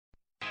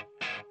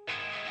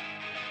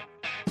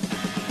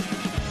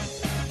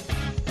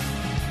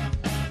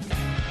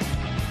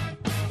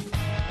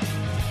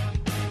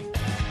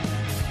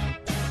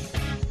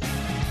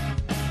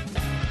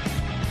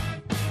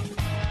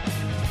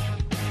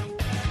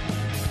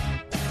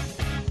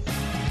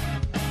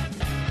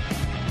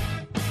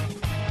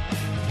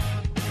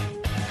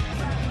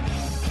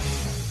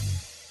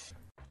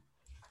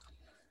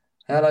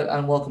Hello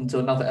and welcome to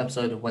another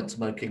episode of Went to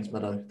Mow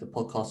Kingsmeadow, the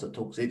podcast that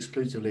talks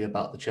exclusively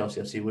about the Chelsea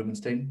FC women's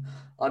team.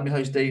 I'm your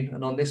host Dean,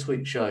 and on this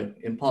week's show,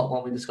 in part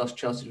one, we discuss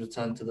Chelsea's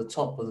return to the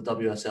top of the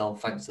WSL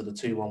thanks to the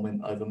 2-1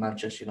 win over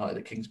Manchester United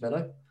at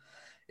Kingsmeadow.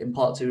 In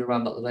part two, we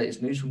round up the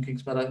latest news from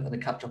Kingsmeadow and a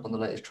catch up on the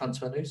latest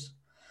transfer news.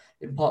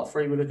 In part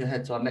three, we look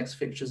ahead to our next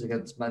fixtures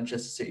against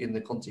Manchester City in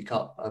the Conti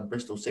Cup and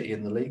Bristol City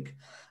in the league.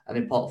 And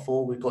in part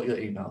four, we've got your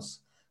emails.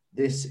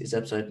 This is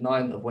episode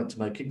 9 of Went to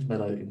Mow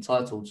Kingsmeadow,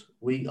 entitled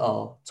We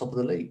Are Top of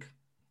the League.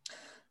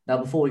 Now,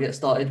 before we get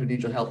started, we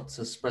need your help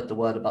to spread the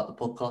word about the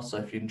podcast. So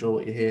if you enjoy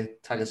what you hear,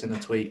 tag us in a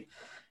tweet,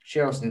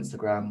 share us on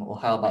Instagram, or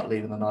how about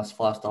leaving a nice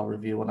 5-star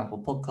review on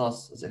Apple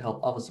Podcasts as it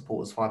helps other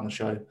supporters find the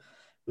show.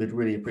 We'd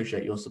really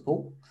appreciate your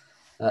support.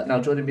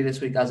 Now, joining me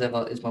this week, as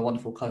ever, is my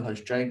wonderful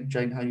co-host, Jane.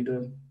 Jane, how are you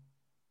doing?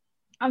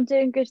 I'm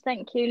doing good,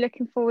 thank you.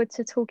 Looking forward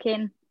to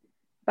talking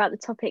about the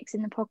topics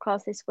in the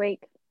podcast this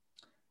week.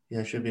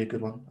 Yeah, should be a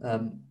good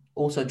one.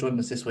 Also joining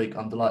us this week,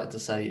 I'm delighted to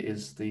say,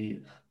 is the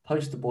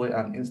poster boy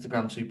and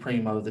Instagram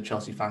supremo of the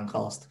Chelsea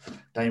fancast,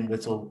 Dane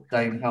Whittle.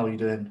 Dane, how are you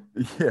doing?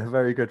 Yeah,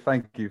 very good.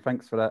 Thank you.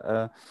 Thanks for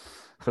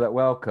that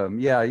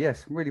welcome.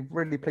 Yes,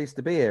 really pleased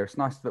to be here. It's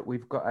nice that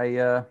we've got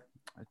a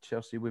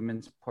Chelsea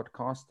women's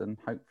podcast, and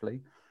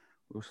hopefully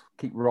we'll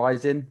keep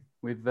rising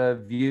with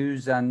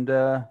views and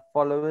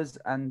followers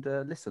and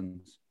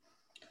listens.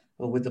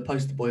 Well, with the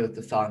poster boy of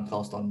the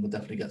fancast on, we'll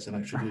definitely get some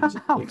extra views.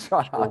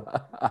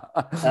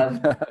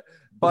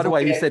 By the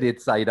way, he said he'd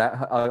say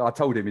that. I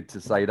told him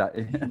to say that.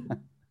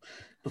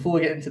 Before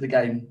we get into the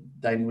game,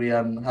 Dane, we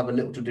have a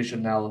little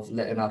tradition now of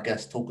letting our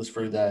guests talk us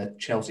through their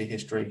Chelsea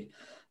history,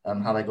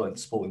 how they got into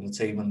supporting the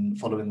team and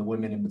following the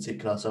women in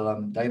particular. So,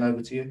 Dane,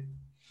 over to you.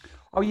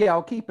 Oh, yeah,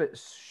 I'll keep it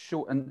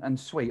short and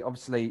sweet.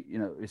 Obviously,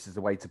 this is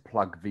a way to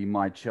plug the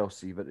My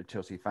Chelsea that the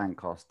Chelsea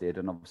Fancast did.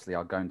 And obviously,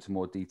 I'll go into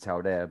more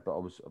detail there. But I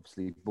was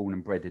obviously born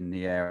and bred in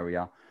the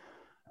area.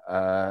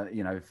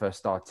 First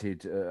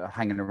started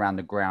hanging around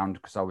the ground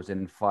because I was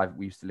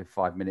we used to live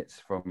 5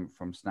 minutes from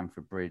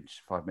Stamford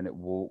Bridge, 5-minute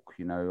walk.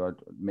 I'd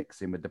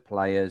mix in with the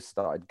players,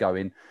 started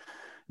going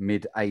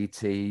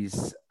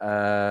mid-80s.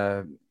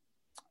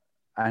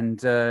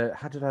 And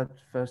how did I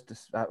first?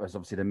 That was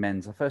obviously the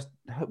men's.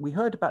 We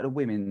heard about the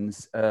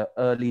women's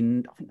early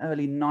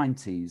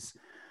 90s.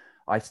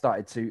 I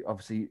started to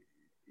obviously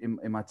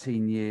in my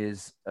teen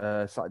years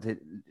the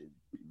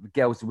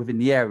girls within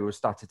the area were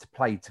started to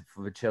play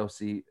for the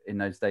Chelsea in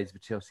those days, the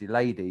Chelsea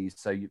ladies.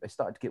 So they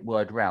started to get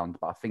word round,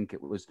 but I think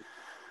it was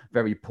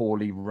very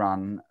poorly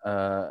run.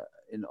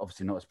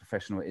 Obviously not as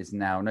professional as it is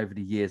now. And over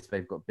the years,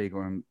 they've got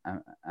bigger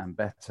and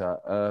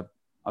better.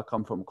 I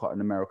come from quite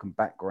an American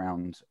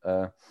background,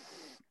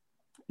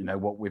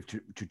 what with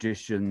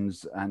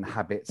traditions and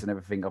habits and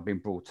everything. I've been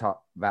brought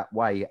up that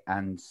way.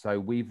 And so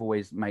we've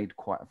always made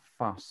quite a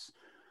fuss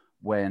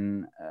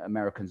when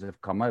Americans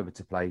have come over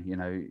to play,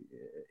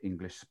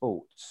 English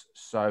sports.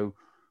 So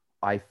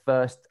I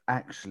first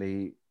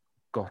actually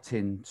got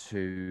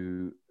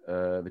into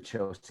the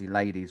Chelsea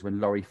ladies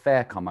when Laurie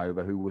Fair come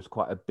over, who was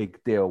quite a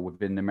big deal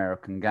within the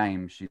American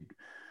game. She,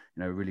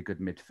 a really good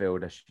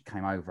midfielder. She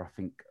came over, I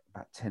think,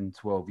 about 10,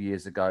 12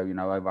 years ago,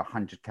 over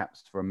 100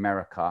 caps for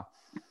America.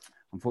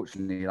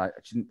 Unfortunately,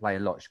 she didn't play a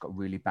lot. She got a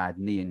really bad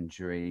knee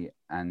injury,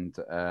 and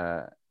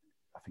I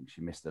think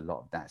she missed a lot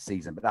of that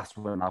season. But that's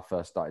when I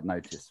first started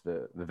notice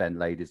the then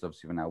ladies.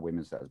 Obviously, when our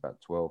women's, that was about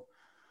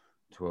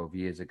 12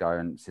 years ago.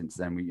 And since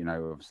then,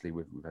 obviously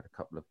we've had a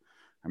couple of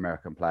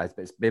American players,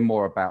 but it's been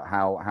more about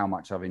how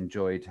much I've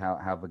enjoyed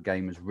how the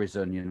game has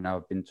risen.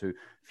 I've been to a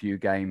few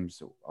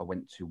games. I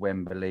went to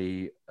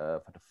Wembley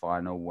for the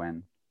final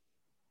when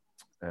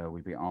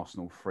we beat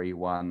Arsenal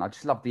 3-1. I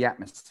just love the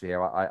atmosphere.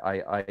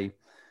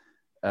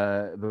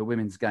 The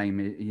women's game,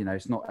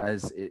 it's not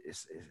as if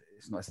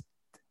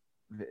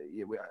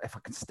I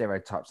can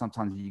stereotype,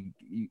 sometimes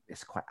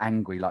it's quite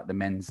angry like the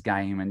men's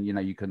game, and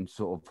you can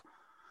sort of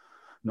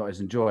not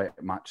as enjoy it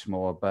much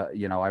more. But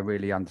I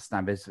really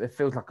understand. It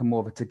feels like a more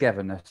of a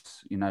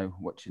togetherness,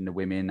 watching the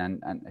women,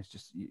 and it's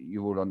just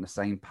you're all on the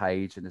same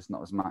page, and there's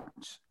not as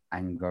much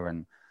anger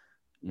and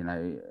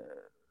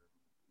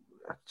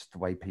just the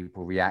way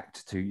people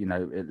react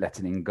to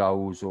letting in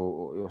goals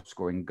or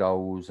scoring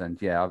goals, and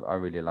I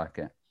really like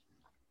it.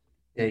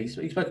 Yeah, you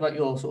spoke about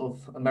your sort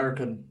of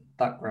American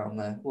background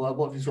there. Well,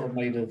 what have you sort of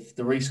made of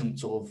the recent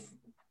sort of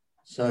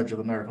surge of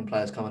American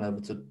players coming over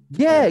to?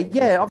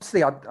 Yeah.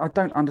 Obviously, I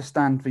don't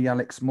understand the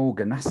Alex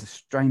Morgan. That's a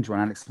strange one.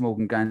 Alex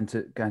Morgan going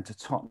to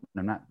Tottenham.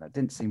 That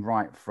didn't seem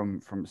right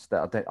from the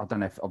start. I don't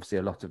know if obviously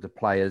a lot of the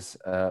players,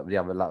 the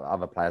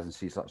other players, and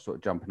she's like sort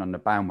of jumping on the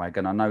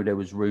bandwagon. I know there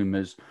was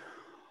rumours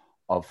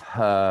of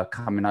her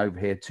coming over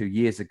here 2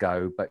 years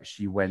ago, but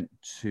she went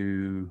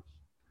to,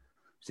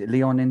 was it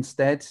Lyon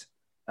instead?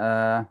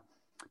 But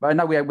I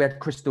know we had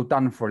Crystal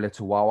Dunn for a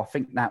little while. I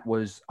think that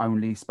was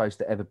only supposed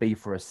to ever be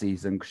for a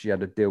season because she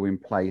had a deal in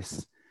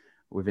place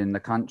within the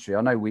country.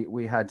 I know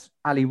we had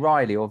Ali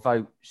Riley,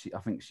 although I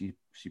think she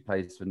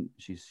plays for,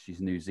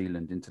 she's New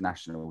Zealand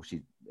international.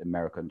 She's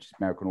American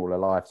all her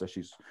life, so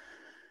she's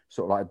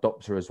sort of like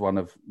adopt her as one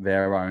of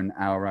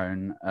our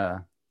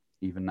own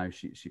even though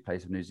she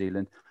plays for New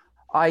Zealand.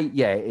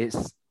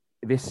 It's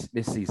this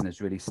season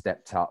has really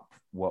stepped up.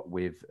 What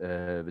with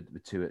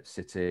the two at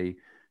City,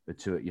 the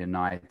two at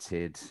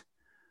United,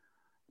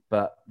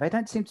 but they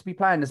don't seem to be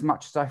playing as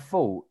much as I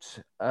thought.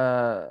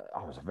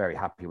 I was very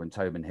happy when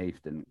Tobin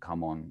Heath didn't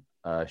come on.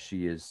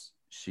 She is.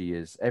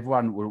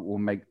 Everyone will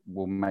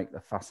make the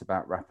fuss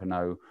about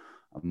Rapinoe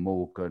and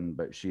Morgan,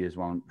 but she's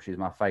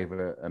my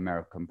favorite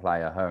American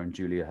player. Her and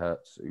Julia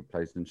Hertz, who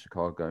plays in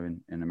Chicago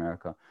in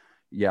America.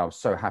 Yeah, I was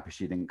so happy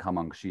she didn't come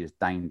on because she is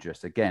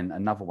dangerous. Again,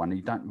 another one.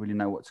 You don't really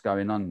know what's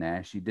going on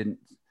there. She didn't.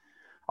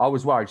 I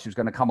was worried she was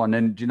going to come on,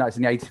 and do you know, it's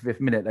in the 85th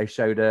minute they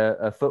showed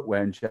her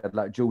footwear, and she had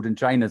like Jordan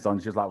trainers on.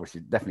 She was like, well, she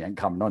definitely ain't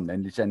coming on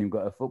then. She hadn't even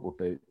got her football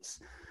boots.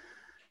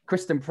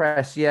 Kristen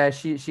Press, yeah,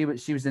 she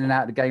was in and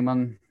out of the game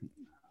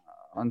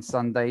on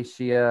Sunday.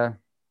 She's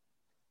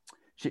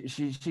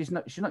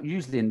not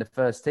usually in the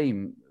first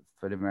team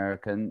for the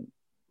American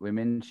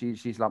women.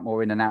 She's like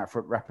more in and out.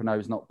 For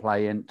Rapinoe's not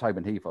playing.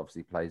 Tobin Heath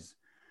obviously plays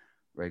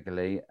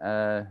regularly.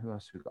 Who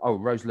else?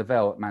 Rose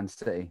Lavelle at Man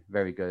City,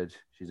 very good.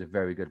 She's a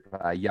very good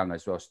player, young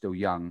as well, still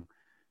young.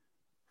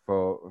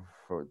 For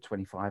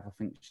 25, I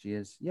think she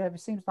is. Yeah, it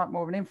seems like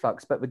more of an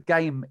influx. But the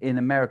game in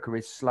America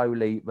is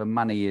slowly. The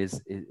money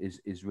is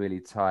really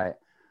tight.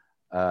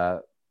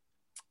 A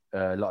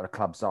lot of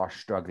clubs are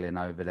struggling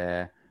over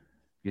there.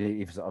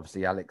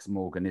 Obviously, Alex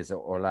Morgan is at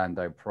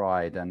Orlando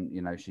Pride, and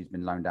you know she's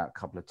been loaned out a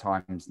couple of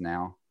times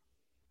now.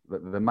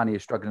 But the money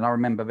is struggling. I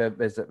remember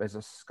there's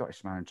a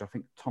Scottish manager, I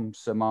think Tom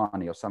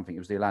Sermani or something. He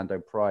was the Orlando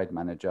Pride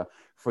manager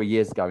 3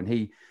 years ago, and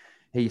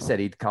he said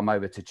he'd come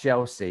over to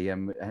Chelsea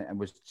and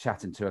was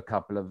chatting to a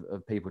couple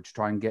of people to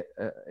try and get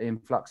an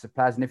influx of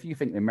players. And if you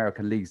think the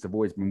American leagues have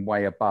always been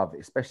way above,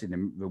 especially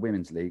the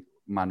women's league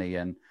money,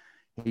 and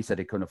he said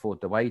he couldn't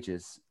afford the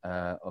wages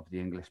of the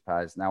English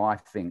players. Now I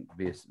think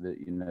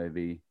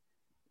the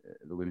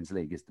women's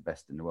league is the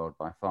best in the world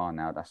by far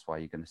now. That's why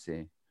you're going to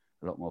see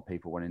a lot more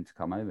people wanting to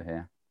come over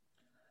here.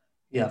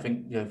 Yeah, I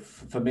think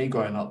for me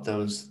growing up, there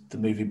was the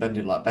movie Bend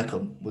It Like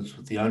Beckham, which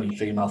was the only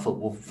female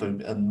football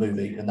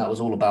movie, and that was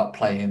all about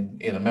playing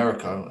in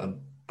America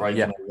and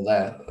breaking over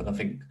there. And I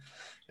think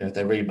if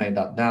they remade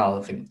that now,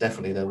 I think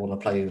definitely they want to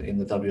play in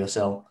the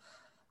WSL.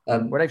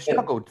 Well, they've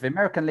struggled. The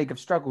American League have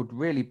struggled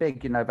really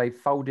big. You know, they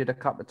folded a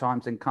couple of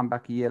times and come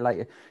back a year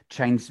later,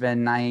 changed their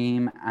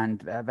name,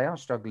 and they are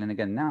struggling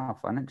again now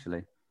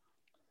financially.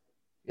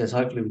 Yes,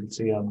 hopefully we can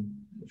see a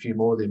few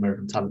more of the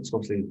American talents.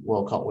 Obviously,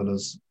 World Cup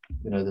winners.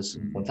 You know, there's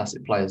some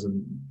fantastic players,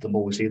 and the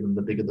more we see them,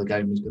 the bigger the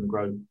game is going to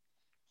grow.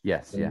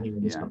 Yes,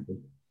 in this country.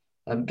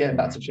 Getting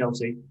back to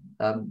Chelsea,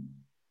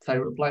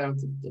 favourite player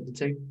of the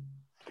team?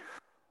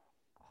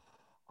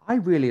 I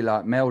really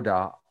like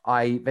Melda.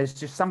 There's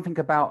just something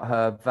about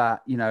her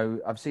that, you know,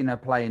 I've seen her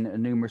play in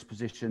numerous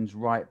positions: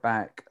 right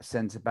back,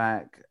 centre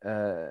back,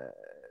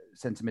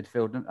 centre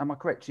midfield. Am I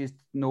correct? She's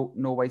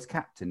Norway's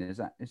captain. Is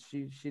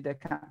she their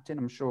captain?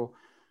 I'm sure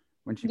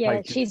when she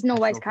plays. Yeah, she's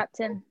Norway's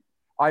captain.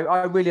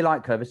 I really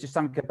like her. There's just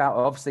something about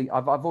her. Obviously,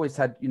 I've always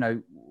had, you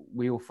know,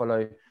 we all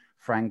follow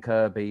Frank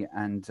Kirby,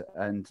 and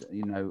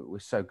you know, we're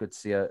so good to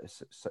see her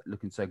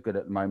looking so good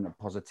at the moment,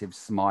 positive,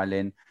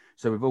 smiling.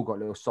 So we've all got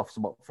a little soft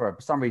spot for her.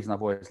 For some reason,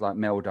 I've always liked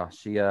Melda.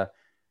 She, I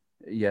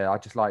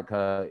just like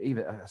her.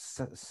 Even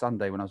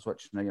Sunday when I was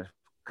watching her, you know,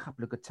 a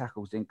couple of good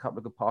tackles in, a couple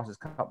of good passes,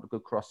 a couple of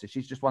good crosses.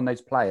 She's just one of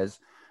those players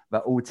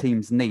that all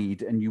teams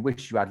need, and you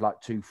wish you had like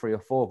 2, 3 or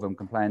 4 of them,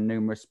 can play in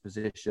numerous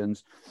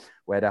positions,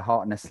 wear their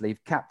heart on their sleeve,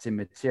 captain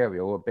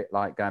material, a bit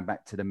like going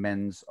back to the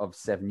men's of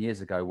 7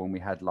 years ago when we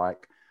had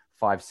like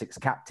 5, 6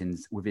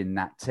 captains within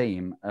that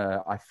team.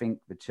 I think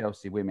the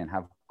Chelsea women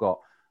have got,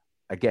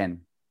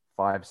 again,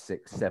 5,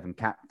 6, 7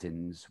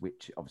 captains,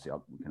 which obviously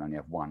we can only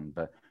have one,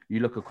 but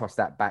you look across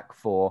that back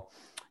four,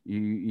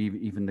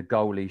 even the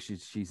goalie,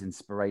 she's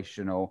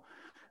inspirational.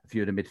 A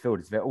few of the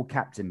midfielders, they're all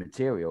captain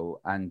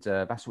material, and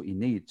that's what you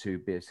need to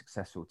be a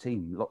successful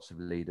team. Lots of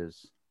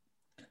leaders.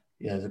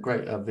 Yeah, there's a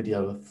great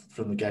video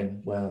from the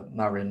game where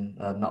Marin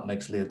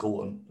nutmegs Leah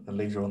Gorton and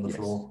leaves her on the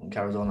floor and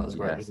carries on. That was a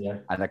great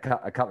video. And a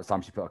couple of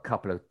times she put a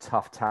couple of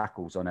tough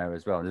tackles on her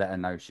as well, and let her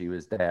know she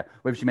was there,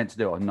 whether she meant to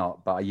do it or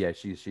not. But yeah,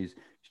 she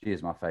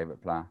is my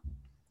favourite player.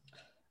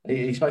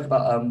 You spoke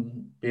about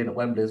being at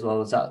Wembley as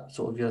well. Is that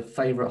sort of your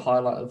favourite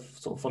highlight of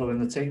sort of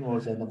following the team, or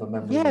is there another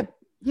memory?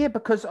 Yeah,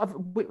 because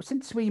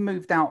since we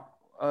moved out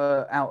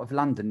of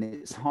London,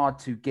 it's hard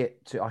to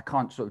get to. I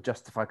can't sort of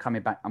justify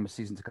coming back. I'm a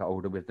season ticket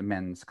holder with the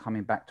men's,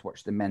 coming back to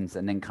watch the men's,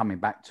 and then coming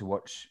back to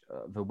watch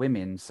the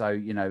women. So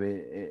you know,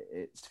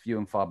 it's few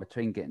and far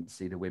between getting to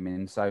see the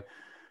women. So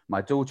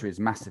my daughter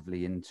is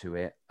massively into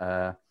it.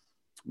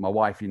 My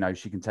wife, you know,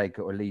 she can take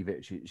it or leave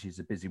it. She's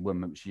a busy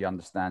woman, but she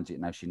understands it. You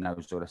know, she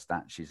knows all the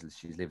stats. She's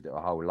lived it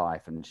her whole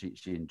life, and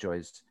she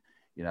enjoys,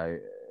 you know,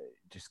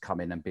 just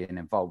coming and being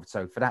involved.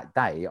 So for that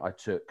day,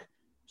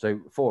 so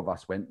 4 of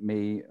us went,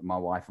 me, my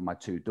wife, and my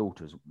 2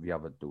 daughters. The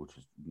other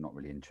daughter's not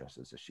really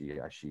interested, so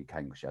she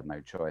came because she had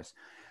no choice.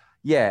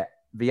 Yeah,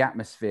 the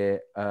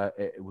atmosphere,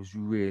 it was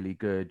really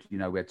good. You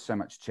know, we had so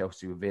much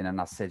Chelsea within,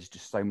 and I said it's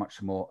just so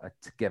much more a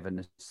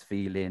togetherness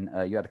feeling.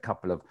 You had a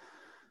couple of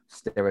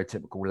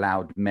stereotypical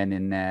loud men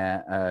in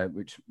there,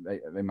 which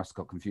they must have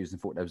got confused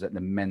and thought they was at the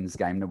men's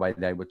game, the way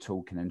they were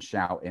talking and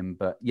shouting.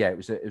 But yeah, it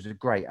was a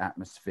great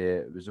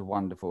atmosphere. It was a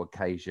wonderful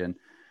occasion.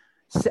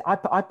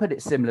 I put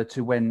it similar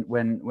to when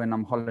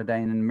I'm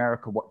holidaying in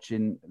America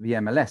watching the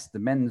MLS, the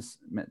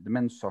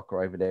men's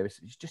soccer over there. It's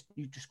just,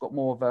 you just got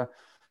more of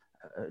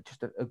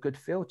a good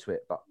feel to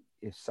it. But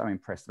it's so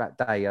impressed that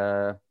day.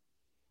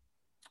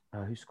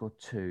 Who scored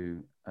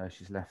 2?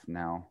 She's left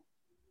now.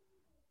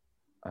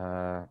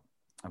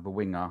 Of a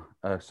winger.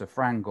 So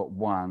Fran got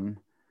 1,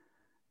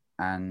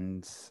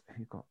 and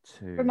who got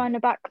 2? Ramona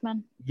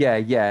Bachmann.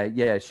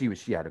 Yeah.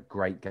 She had a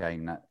great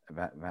game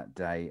that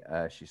day.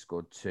 She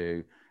scored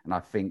 2, and I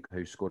think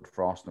who scored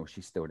for Arsenal,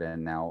 she's still there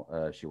now.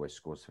 She always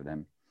scores for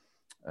them.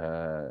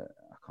 I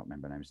can't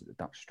remember her name. Is it the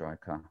Dutch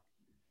striker?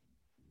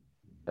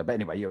 But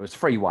anyway, it was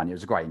 3-1. It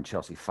was great, and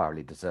Chelsea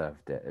thoroughly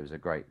deserved it. It was a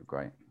great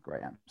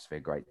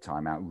atmosphere, great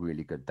time out,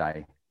 really good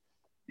day.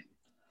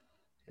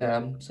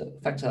 So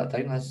thanks for that,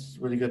 Dane. That's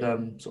really good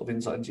sort of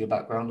insight into your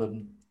background, and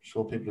I'm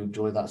sure people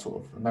enjoy that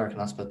sort of American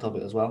aspect of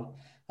it as well.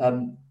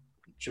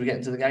 Should we get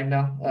into the game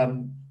now?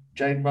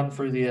 Jane, run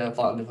through the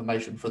vital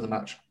information for the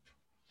match.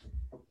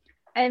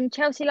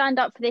 Chelsea lined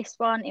up for this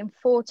one in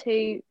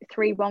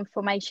 4-2-3-1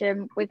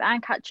 formation with Anne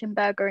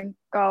Katchenberger in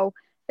goal,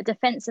 a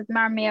defence of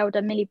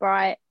Marielda, Millie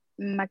Bright,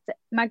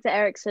 Magda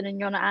Eriksson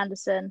and Jonna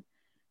Andersson.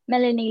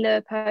 Melanie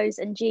Leupos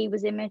and G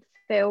was in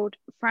midfield.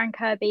 Fran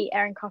Kirby,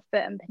 Erin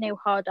Cuthbert and Pernille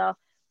Harder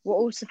were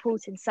all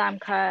supporting Sam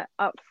Kerr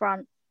up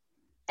front.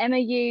 Emma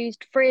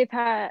used 3 of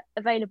her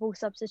available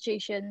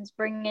substitutions,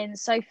 bringing in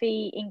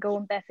Sophie Ingle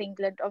and Beth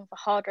England on for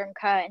Harder and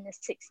Kerr in the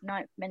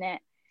 69th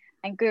minute,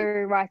 and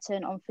Guru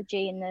Wrighton on for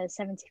G in the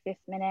 75th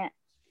minute.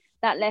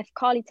 That left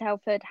Carly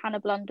Telford, Hannah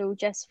Blundell,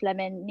 Jess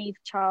Fleming, Neve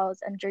Charles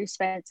and Drew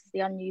Spence as the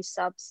unused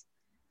subs.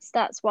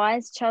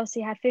 Stats-wise, Chelsea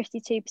had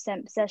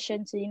 52%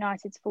 possession to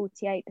United's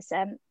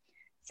 48%,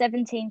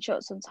 17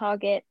 shots,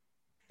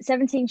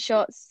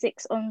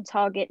 6 on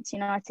target to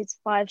United's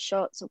 5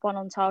 shots, 1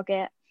 on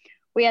target.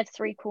 We had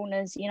 3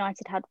 corners,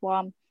 United had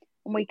 1,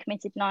 and we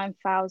committed 9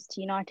 fouls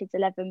to United's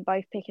 11,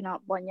 both picking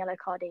up 1 yellow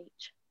card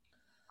each.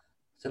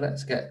 So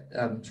let's get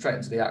straight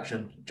into the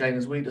action. Jane,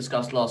 as we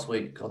discussed last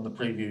week on the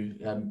preview,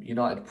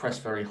 United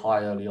pressed very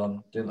high early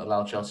on, didn't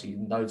allow Chelsea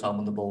no time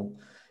on the ball.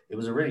 It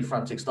was a really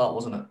frantic start,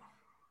 wasn't it?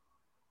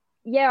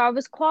 Yeah, I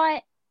was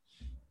quite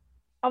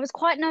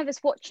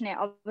nervous watching it.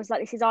 I was like,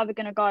 this is either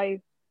going to go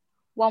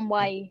one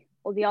way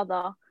or the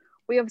other.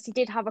 We obviously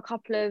did have a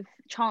couple of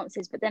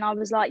chances, but then I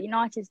was like,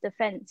 United's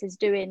defence is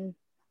doing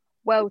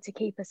well to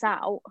keep us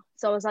out.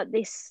 So I was like,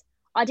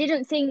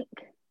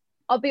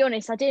 I'll be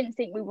honest, I didn't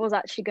think we was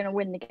actually going to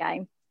win the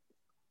game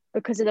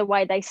because of the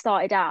way they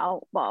started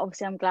out. But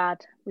obviously I'm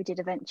glad we did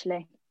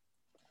eventually.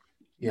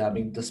 Yeah, I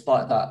mean,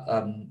 despite that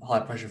high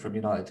pressure from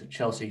United,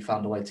 Chelsea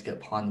found a way to get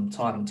behind them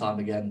time and time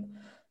again.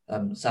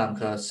 Sam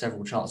Kerr,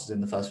 several chances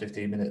in the first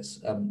 15 minutes.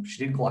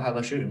 She didn't quite have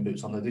her shooting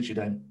boots on, though, did she,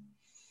 Dane?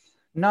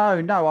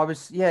 No, I was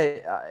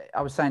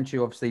saying to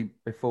you, obviously,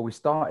 before we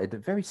started,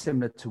 very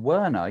similar to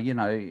Werner. You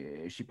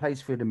know, she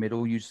plays through the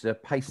middle, uses her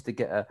pace to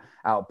get her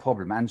out of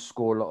problem and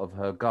score a lot of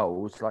her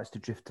goals, likes to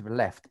drift to the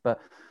left. But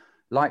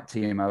like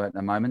Timo at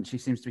the moment, she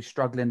seems to be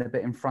struggling a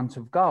bit in front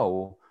of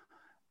goal.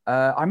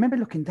 I remember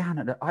looking down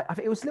at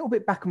it was a little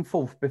bit back and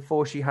forth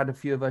before she had a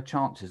few of her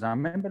chances. I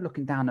remember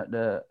looking down at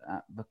the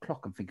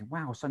clock and thinking,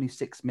 wow, it's only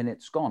 6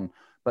 minutes gone.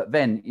 But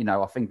then, you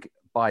know, I think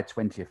by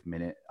 20th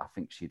minute, I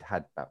think she'd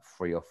had about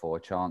 3 or 4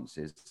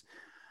 chances.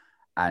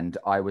 And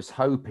I was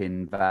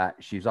hoping that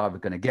she was either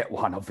going to get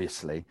one,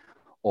 obviously,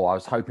 or I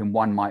was hoping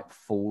one might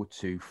fall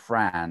to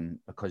Fran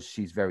because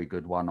she's very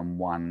good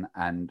one-on-one.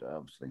 And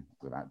obviously,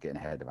 without getting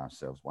ahead of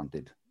ourselves, one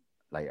did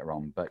later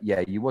on. But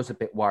yeah, you was a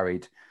bit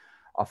worried.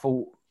 I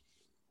thought,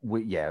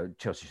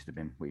 Chelsea should have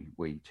been,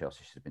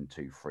 Chelsea should have been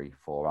 2, 3,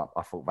 4 up.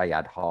 I thought they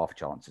had half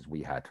chances.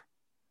 We had,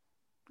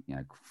 you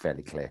know,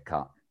 fairly clear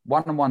cut.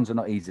 One-on-ones are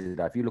not easy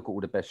though. If you look at all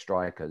the best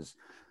strikers,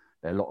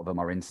 a lot of them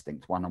are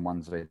instinct.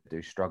 One-on-ones they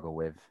do struggle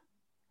with.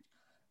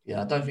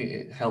 Yeah, I don't think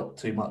it helped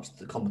too much.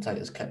 The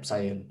commentators kept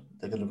saying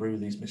they're going to rue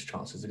these missed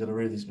chances. They're going to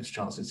rue these missed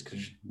chances because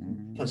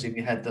it puts in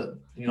your head that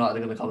United are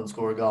going to come and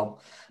score a goal.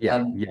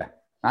 Yeah,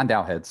 and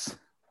our heads.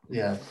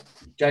 Yeah.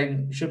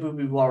 Jane, should we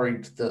be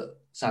worried that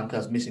Sam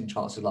Kerr's missing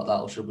chances like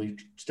that, or should we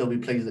still be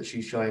pleased that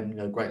she's showing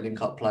great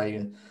link-up play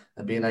and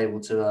being able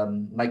to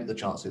make the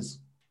chances?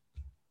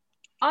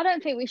 I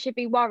don't think we should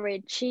be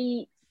worried.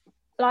 She,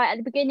 at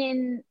the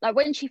beginning,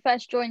 when she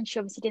first joined, she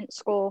obviously didn't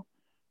score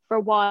for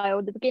a while.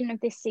 At the beginning of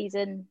this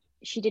season,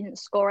 she didn't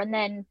score. And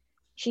then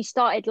she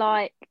started,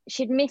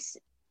 she'd miss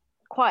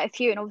quite a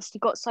few and obviously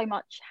got so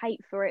much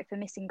hate for it, for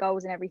missing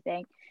goals and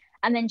everything.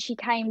 And then she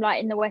came,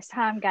 in the West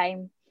Ham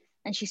game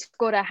and she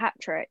scored a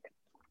hat-trick.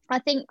 I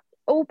think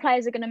all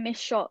players are going to miss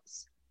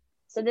shots.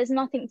 So there's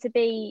nothing to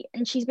be...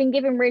 And she's been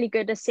given really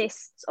good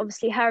assists.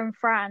 Obviously, her and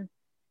Fran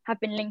have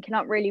been linking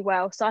up really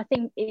well. So I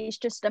think it's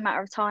just a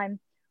matter of time.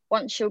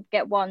 Once she'll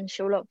get one,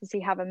 she'll obviously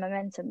have a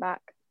momentum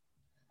back.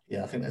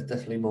 Yeah, I think there's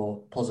definitely more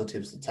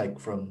positives to take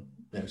from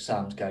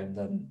Sam's game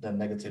than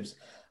negatives.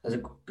 There's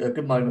a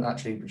good moment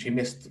actually. She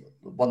missed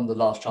one of the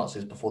last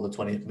chances before the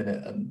 20th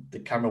minute, and the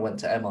camera went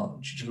to Emma.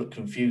 She just looked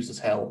confused as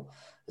hell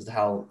as to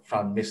how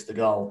Fran missed the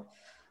goal.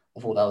 I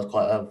thought that was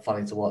quite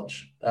funny to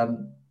watch.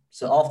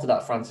 So after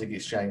that frantic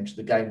exchange,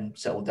 the game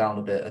settled down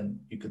a bit, and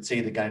you could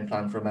see the game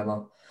plan from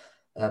Emma,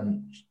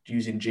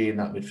 using G in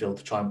that midfield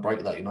to try and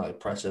break that United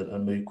press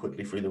and move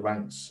quickly through the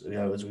ranks,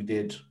 as we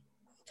did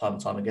time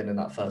and time again in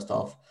that first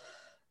half.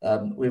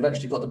 We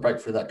eventually got the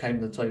breakthrough that came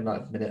in the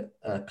 29th minute.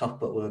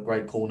 Cuthbert with a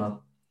great corner.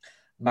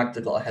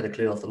 Magda got a header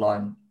clear off the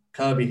line.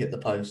 Kirby hit the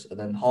post, and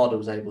then Harder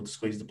was able to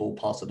squeeze the ball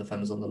past the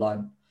defenders on the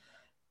line.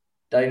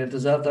 Dana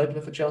deserved opener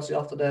for Chelsea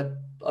after their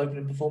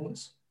opening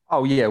performance.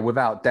 Oh yeah,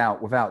 without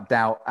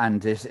doubt.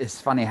 And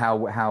it's funny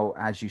how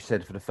as you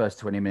said, for the first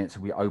 20 minutes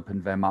we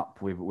opened them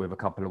up with a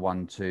couple of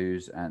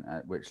 1-2s, and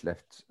which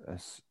left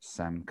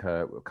Sam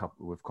Kerr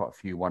with quite a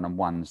few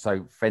 1-on-1s.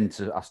 So then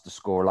to us to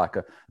score like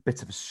a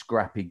bit of a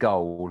scrappy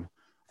goal.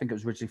 I think it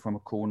was originally from a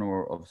corner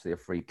or obviously a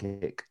free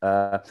kick.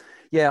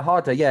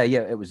 Harder. Yeah.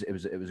 It was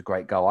a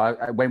great goal.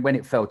 When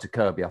it fell to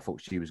Kirby, I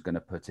thought she was going to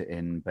put it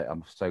in, but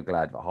I'm so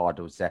glad that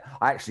Harder was there.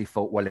 I actually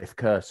thought, well, if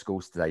Kerr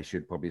scores today,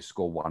 she'd probably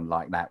score one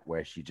like that,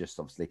 where she just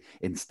obviously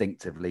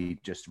instinctively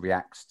just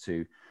reacts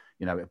to,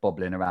 it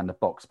bobbling around the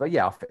box. But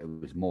yeah, I think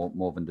it was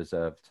more than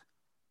deserved.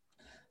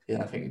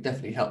 Yeah, I think it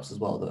definitely helps as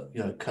well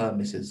that, Kerr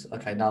misses.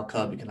 Okay, now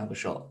Kirby can have a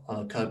shot.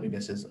 Kirby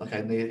misses.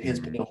 Okay, here's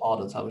been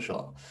harder to have a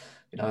shot.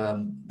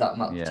 That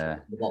much. Yeah.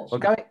 Well,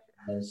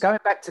 going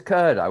back to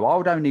Kerr, though, I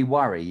would only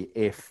worry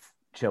if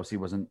Chelsea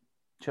wasn't.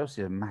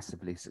 Chelsea are a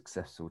massively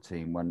successful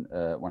team, one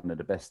of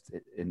the best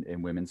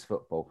in women's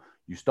football.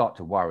 You start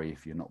to worry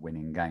if you're not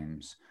winning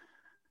games.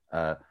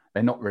 They're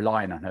not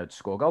relying on her to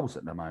score goals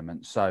at the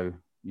moment, so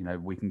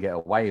we can get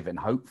away with it, and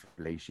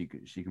hopefully she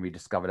can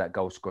rediscover that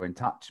goal scoring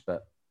touch.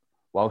 But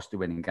whilst they're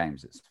winning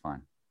games, it's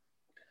fine.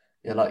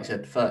 Yeah, like you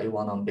said,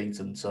 31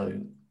 unbeaten, so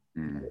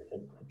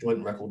a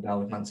joint record now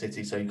with Man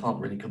City, so you can't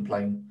really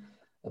complain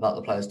about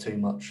the players too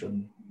much,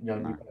 and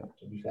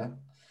to be fair.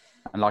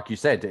 And like you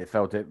said, it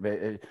fall to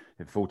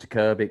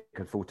Kirby, it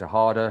could fall to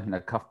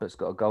Harder. Cuthbert's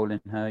got a goal in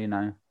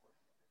her.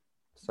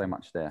 So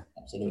much there.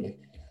 Absolutely.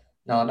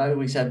 Now I know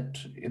we said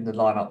in the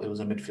lineup there was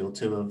a midfield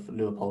two of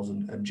Leopolds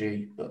and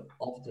G, but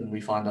often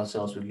we find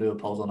ourselves with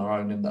Leopolds on our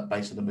own in that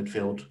base of the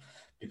midfield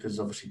because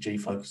obviously G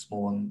focused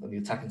more on the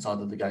attacking side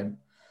of the game.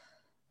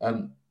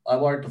 I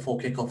worried before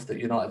kickoff that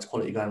United's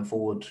quality going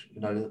forward,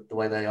 the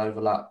way they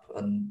overlap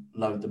and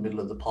load the middle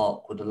of the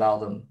park would allow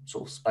them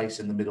sort of space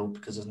in the middle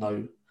because there's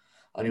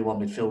only one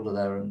midfielder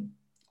there. And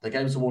they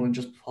gave us a warning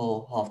just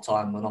before half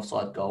time, an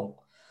offside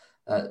goal.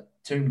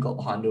 Toon got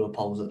behind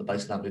Leopolds at the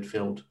base of that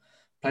midfield,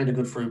 played a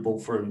good through ball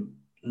through.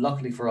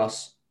 Luckily for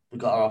us, we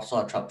got our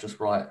offside trap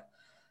just right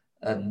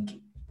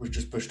and we've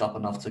just pushed up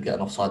enough to get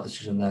an offside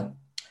decision there.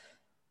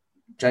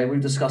 Jay,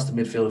 we've discussed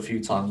the midfield a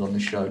few times on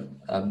this show.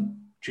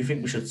 Do you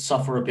think we should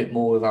suffer a bit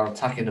more with our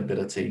attacking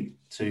ability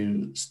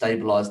to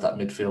stabilise that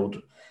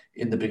midfield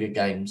in the bigger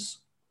games?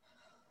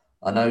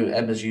 I know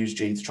Emma's used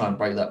G to try and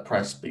break that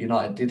press, but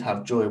United did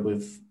have joy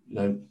with,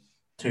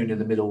 Toon in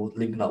the middle,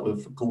 linking up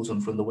with Goulton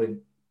from the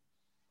wing.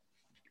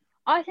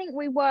 I think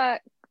we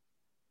work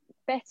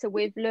better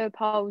with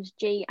Leopold's,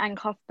 G and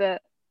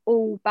Cuthbert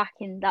all back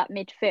in that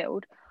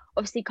midfield.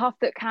 Obviously,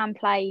 Cuthbert can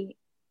play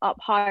up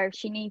higher if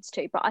she needs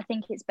to, but I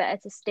think it's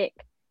better to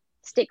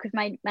stick with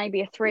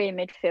maybe a three in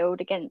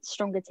midfield against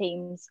stronger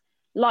teams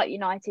like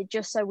United,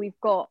 just so we've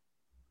got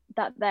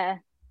that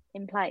there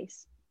in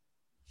place.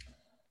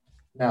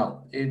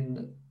 Now,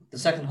 in the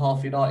second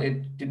half,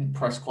 United didn't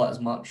press quite as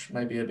much,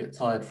 maybe a bit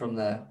tired from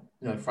their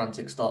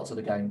frantic start to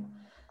the game.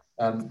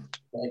 But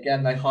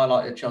again, they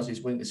highlighted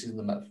Chelsea's weaknesses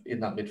in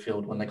that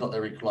midfield when they got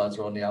their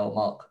equaliser on the hour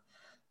mark.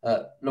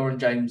 Lauren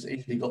James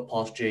easily got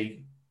past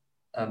G,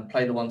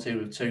 played a 1-2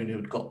 with Toon, who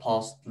had got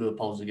past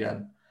Leopold's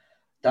again.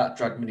 That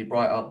dragged Millie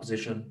Bright out of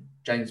position.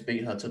 James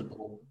beat her to the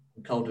ball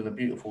and called in a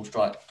beautiful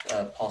strike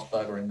past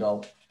Berger in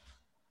goal.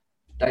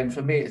 Dane,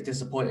 for me, it's a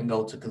disappointing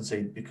goal to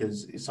concede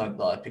because it's something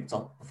that I picked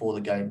up before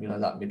the game,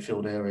 that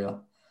midfield area.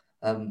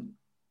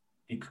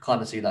 You could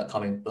kind of see that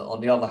coming. But on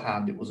the other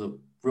hand, it was a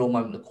real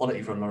moment of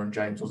quality from Lauren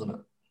James, wasn't it?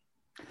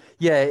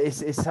 Yeah,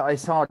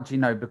 it's hard,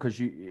 because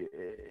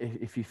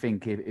if you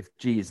think if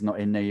G is not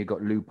in there, you've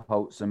got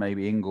Leupolz and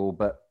maybe Ingle,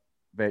 but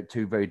they're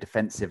two very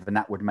defensive, and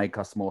that would make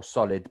us more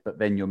solid. But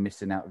then you're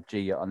missing out of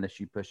G unless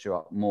you push her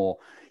up more.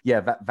 Yeah,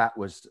 that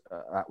was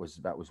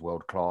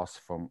world class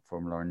from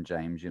Lauren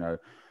James.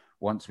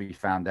 Once we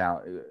found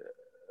out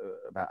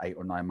about 8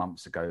 or 9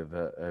 months ago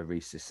that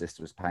Reese's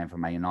sister was playing for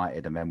Man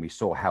United, and then we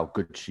saw how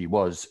good she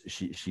was.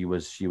 She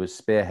was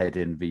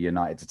spearheading the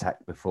United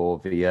attack before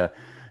the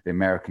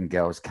American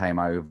girls came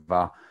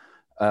over.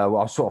 I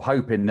was sort of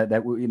hoping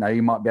that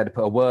you might be able to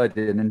put a word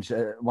in, and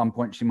at one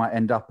point she might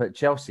end up at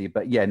Chelsea.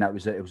 But yeah, no, it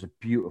was a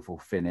beautiful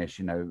finish.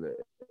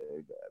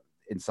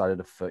 Inside of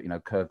the foot,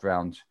 curved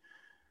round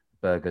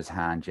Berger's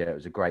hand. Yeah, it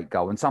was a great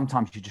goal. And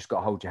sometimes you just got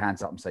to hold your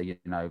hands up and say,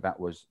 that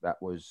was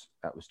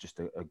just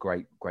a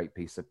great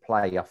piece of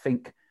play. I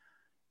think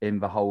in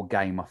the whole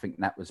game. I think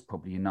that was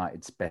probably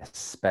United's best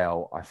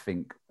spell. I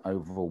think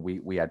overall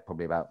we had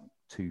probably about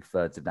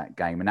 2/3 of that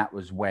game, and that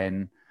was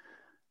when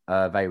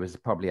they was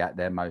probably at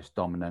their most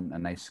dominant,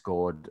 and they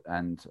scored.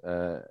 And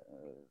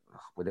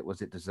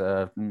was it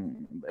deserved?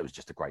 It was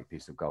just a great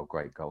piece of goal,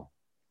 great goal.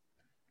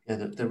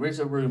 Yeah, there is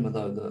a rumour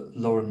though that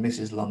Lauren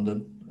misses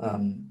London.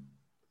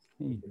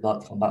 Would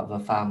like to come back with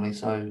her family,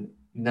 so you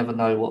never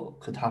know what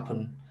could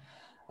happen.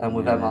 And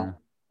with Emma,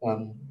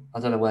 I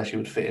don't know where she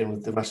would fit in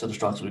with the rest of the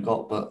strikers we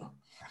got, but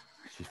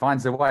she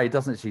finds a way,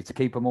 doesn't she, to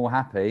keep them all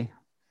happy?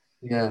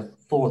 Yeah,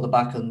 4 at the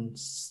back and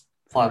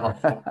 5 up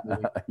front,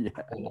 yeah,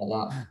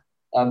 like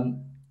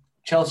that.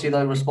 Chelsea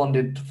though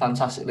responded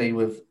fantastically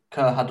with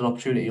Kerr had an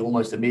opportunity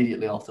almost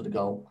immediately after the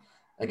goal.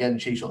 Again,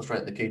 she shot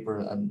straight at the keeper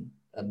and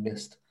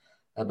missed.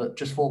 But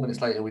just 4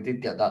 minutes later, we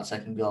did get that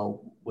second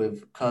goal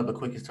with Kerber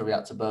quickest to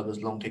react to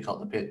Berger's long kick up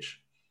the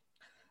pitch.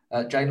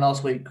 Jane,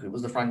 last week it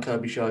was the Fran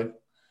Kirby show,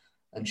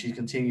 and she's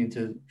continuing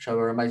to show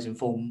her amazing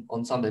form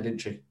on Sunday,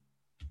 didn't she?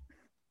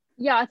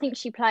 Yeah, I think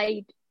she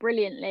played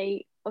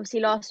brilliantly. Obviously,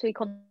 last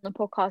week on the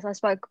podcast, I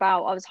spoke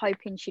about I was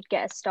hoping she'd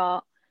get a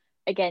start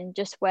again,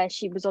 just where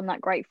she was on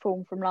that great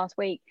form from last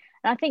week.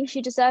 And I think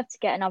she deserved to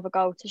get another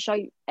goal to show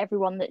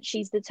everyone that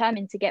she's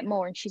determined to get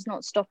more and she's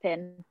not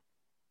stopping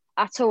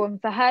at all.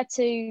 And for her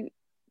to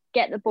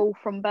get the ball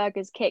from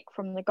Berger's kick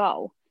from the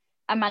goal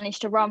and manage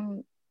to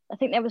run, I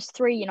think there was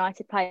 3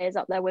 United players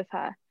up there with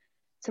her,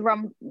 to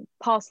run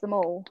past them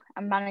all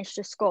and manage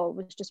to score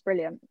was just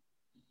brilliant.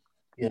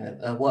 Yeah,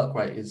 her work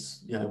rate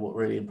is what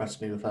really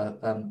impressed me with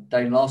her.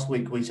 Dane, last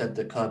week we said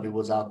that Kirby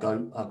was our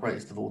GOAT, our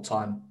greatest of all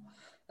time.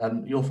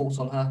 Your thoughts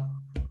on her?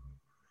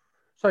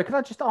 So can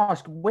I just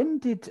ask, when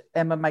did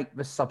Emma make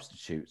the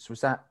substitutes? Was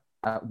that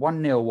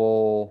 1-0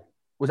 or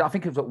was it, I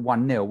think it was at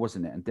 1-0,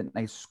 wasn't it? And didn't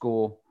they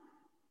score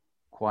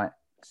quite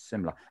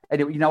similar?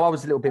 Anyway, I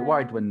was a little bit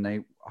worried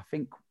when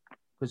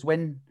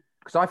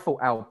because I thought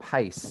our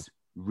pace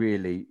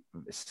really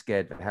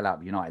scared the hell out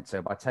of United.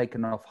 So by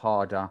taking off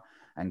Harder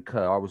and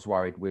Kerr, I was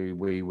worried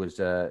we was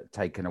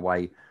taking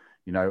away,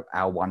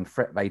 our one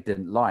threat they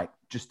didn't like,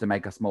 just to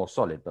make us more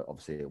solid. But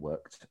obviously it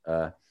worked.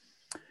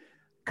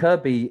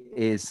 Kirby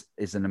is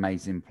an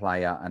amazing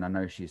player, and I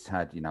know she's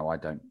had, I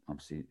don't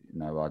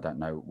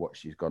know what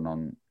she's gone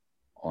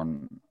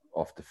on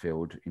off the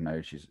field.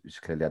 she's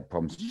clearly had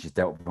problems. She's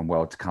dealt with them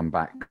well to come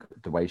back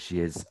the way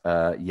she is.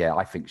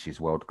 I think she's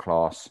world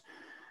class.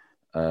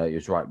 It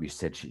was right. We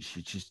said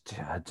she just,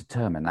 her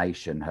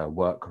determination, her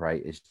work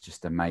rate is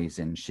just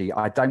amazing.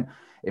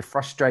 It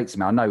frustrates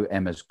me. I know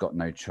Emma's got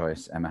no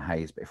choice, Emma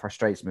Hayes, but it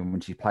frustrates me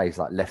when she plays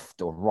like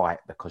left or right,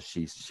 because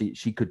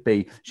she could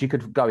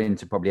go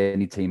into probably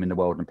any team in the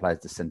world and play as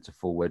the centre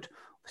forward,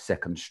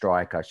 second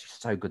striker. She's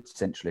so good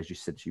centrally, as you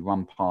said. She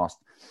run past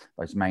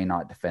those Man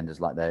United defenders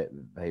like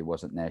they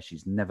wasn't there.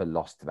 She's never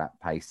lost that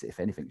pace.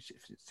 If anything,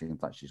 it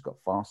seems like she's got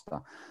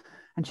faster,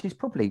 and you'd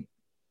probably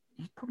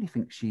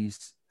think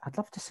I'd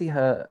love to see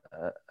her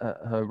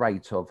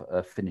rate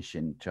of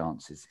finishing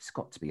chances. It's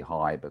got to be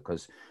high,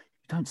 because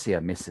you don't see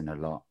her missing a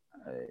lot.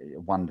 A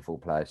wonderful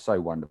player, so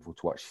wonderful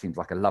to watch. She seems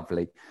like a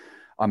lovely.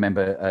 I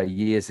remember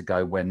years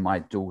ago when my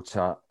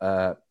daughter,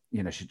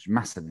 she's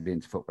massively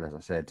into football, as I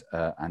said,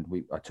 and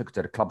I took her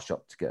to the club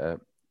shop to get a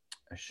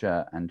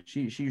shirt, and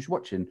she was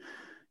watching,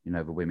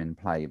 the women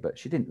play, but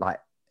she didn't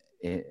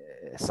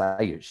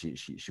say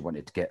she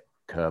wanted to get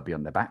Kirby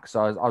on the back.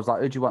 So I was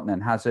like, who do you want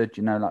then? Hazard,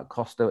 like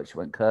Costa? She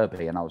went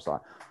Kirby, and I was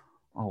like,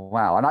 oh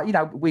wow.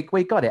 And we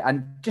got it.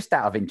 And just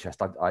out of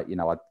interest, I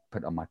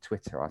put on my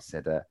Twitter, I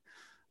said,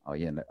 I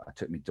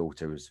took my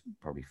daughter, who was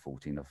probably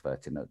 14 or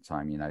 13 at the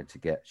time, to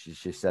get,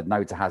 she said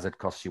no to Hazard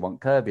because she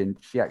want Kirby, and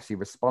she actually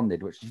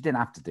responded, which she didn't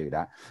have to do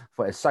that.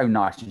 But it's so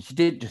nice. And she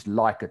didn't just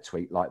like a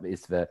tweet like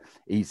it's the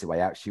easy way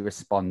out. She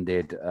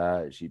responded.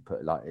 She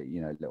put a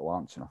little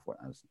answer, and I thought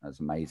that was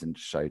amazing.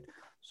 Showed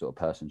sort of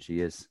person she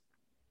is.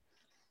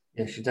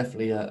 Yeah, she's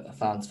definitely a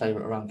fan's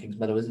favourite around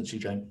Kingsmeadow, isn't she,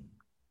 Jane?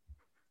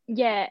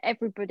 Yeah,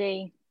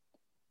 everybody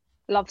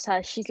loves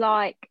her. She's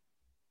like,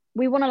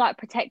 we want to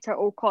protect her at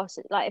all costs.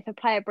 Like, if a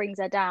player brings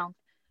her down,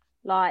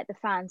 the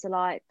fans are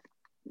like,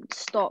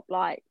 stop.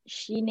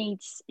 She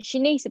needs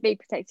to be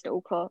protected at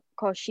all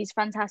costs. She's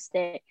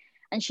fantastic,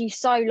 and she's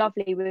so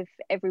lovely with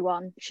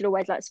everyone. She'd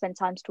always spend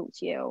time to talk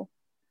to you.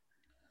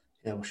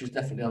 Yeah, well, she's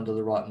definitely under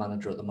the right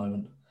manager at the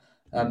moment.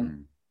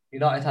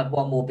 United had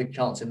one more big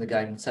chance in the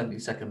game,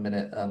 72nd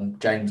minute.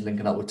 James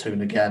linking up with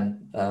Toon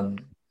again.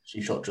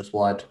 She shot just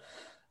wide.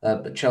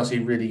 But Chelsea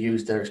really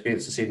used their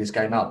experience to see this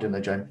game out, didn't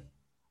they, Jane?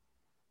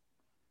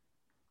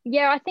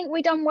 Yeah, I think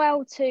we done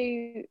well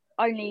to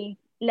only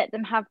let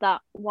them have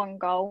that one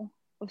goal.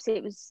 Obviously,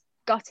 it was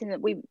gutting that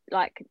we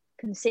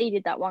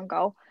conceded that one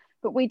goal,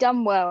 but we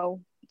done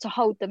well to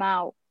hold them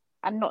out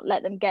and not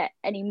let them get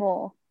any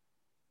more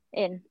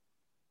in.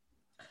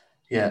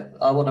 Yeah,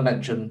 I want to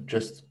mention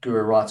just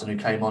Guru Wrighton, who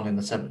came on in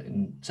the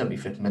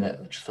 75th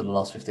minute, just for the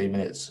last 15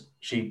 minutes.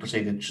 She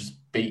proceeded to just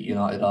beat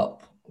United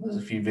up. There's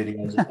a few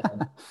videos of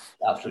them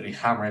absolutely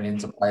hammering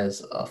into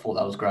players. I thought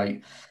that was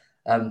great.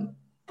 But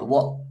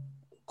what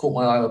caught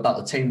my eye about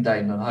the team,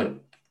 Dane, and I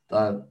hope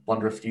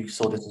wonder if you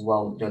saw this as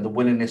well. The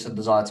willingness and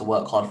desire to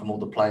work hard from all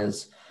the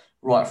players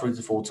right through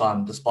to full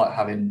time, despite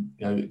having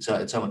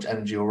exerted so much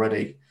energy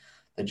already.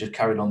 They just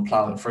carried on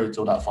ploughing through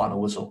till that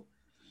final whistle.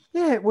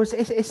 Yeah, it was.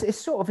 It's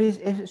sort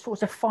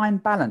of a fine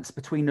balance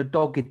between a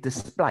dogged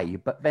display,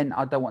 but then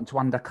I don't want to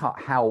undercut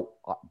how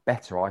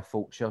better I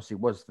thought Chelsea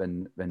was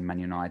than Man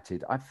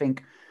United. I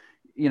think,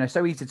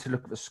 so easy to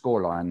look at the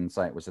scoreline and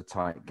say it was a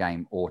tight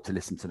game, or to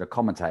listen to the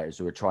commentators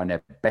who were trying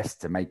their best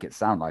to make it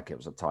sound like it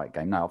was a tight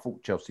game. No, I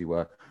thought Chelsea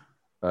were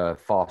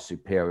far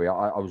superior.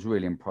 I was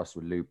really impressed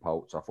with Lou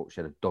Poltz. I thought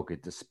she had a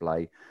dogged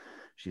display.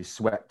 She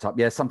swept up.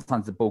 Yeah,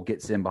 sometimes the ball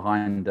gets in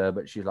behind her,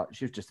 but she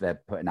was just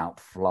there putting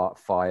out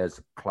fires,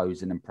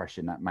 closing and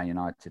pressuring that Man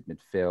United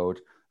midfield.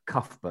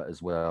 Cuthbert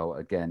as well.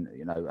 Again,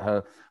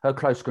 her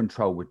close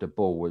control with the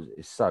ball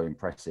is so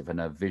impressive, and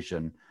her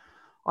vision.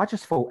 I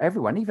just thought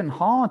everyone, even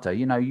harder.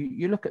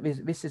 You look at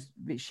this.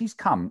 She's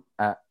come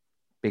at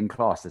being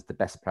classed as the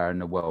best player in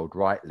the world,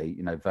 rightly,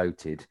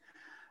 voted.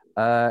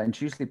 And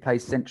she usually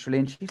plays centrally,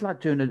 and she's like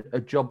doing a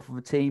job for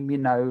the team,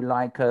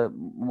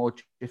 more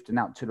drifting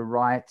out to the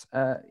right.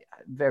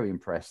 Very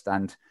impressed.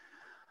 And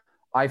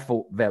I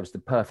thought there was the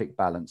perfect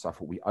balance. I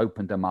thought we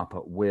opened them up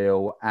at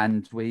will,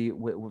 and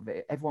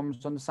everyone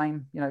was on the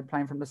same,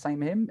 playing from the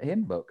same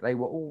hymn book. They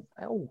were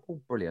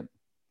all brilliant.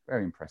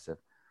 Very impressive.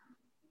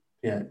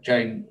 Yeah,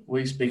 Jane,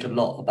 we speak a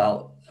lot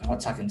about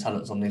attacking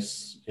talents on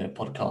this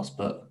podcast,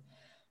 but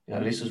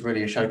this was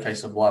really a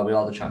showcase of why we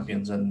are the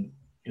champions, and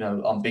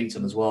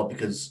unbeaten as well,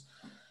 because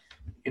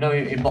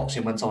in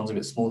boxing, when someone's a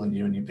bit smaller than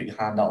you and you put your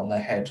hand out on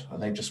their head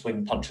and they just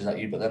swing punches at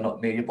you, but they're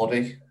not near your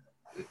body,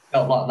 it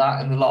felt like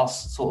that in the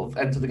last sort of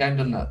end of the game,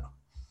 didn't it?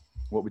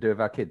 What we do with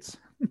our kids.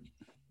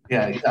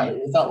 Yeah,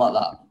 exactly. It felt like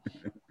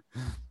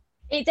that.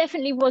 It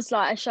definitely was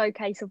like a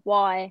showcase of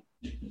why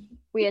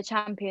we are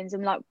champions,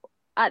 and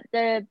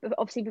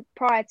obviously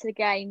prior to the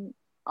game,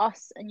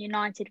 us and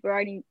United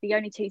were the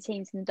only two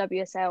teams in the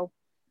WSL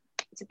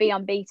to be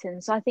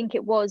unbeaten. So I think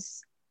it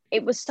was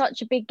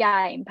such a big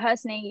game.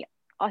 Personally,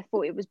 I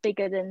thought it was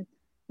bigger than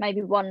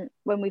maybe one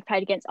when we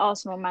played against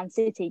Arsenal and Man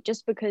City,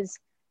 just because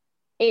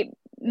it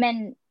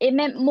meant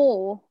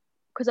more,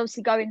 because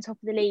obviously going top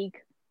of the league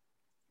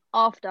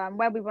after, and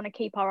where we want to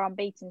keep our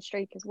unbeaten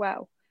streak as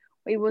well,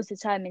 we was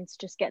determined to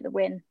just get the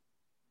win.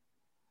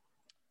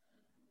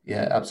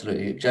 Yeah,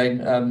 absolutely. Jane,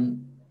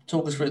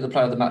 talk us through the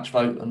player of the match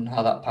vote and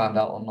how that panned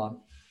out online.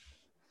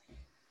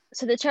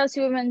 So the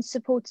Chelsea Women's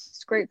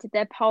supporters group did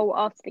their poll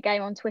after the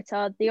game on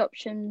Twitter. The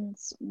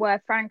options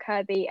were Fran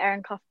Kirby,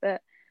 Erin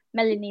Cuthbert,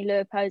 Melanie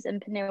Leupolz and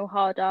Pernille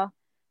Harder.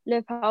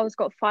 Leupolz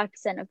got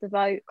 5% of the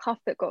vote,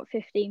 Cuthbert got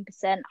 15%,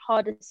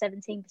 Harder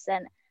 17%,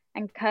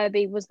 and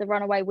Kirby was the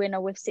runaway winner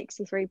with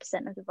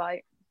 63% of the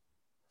vote.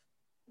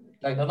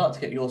 Jane, I'd like to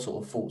get your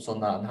sort of thoughts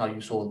on that and how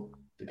you saw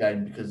the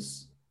game,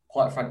 because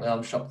quite frankly,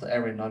 I'm shocked that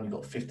Erin only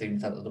got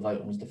 15% of the vote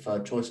and was the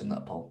third choice in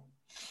that poll.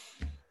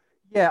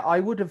 Yeah, I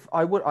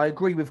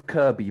agree with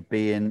Kirby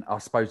being, I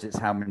suppose it's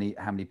how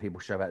many people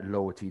show that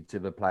loyalty to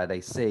the player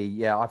they see.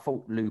 Yeah, I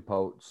thought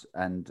Leupolz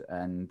and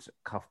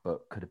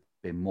Cuthbert could have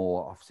been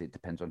more. Obviously, it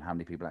depends on how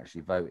many people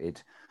actually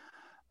voted.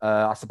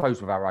 I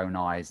suppose with our own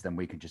eyes, then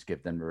we can just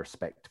give them the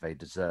respect they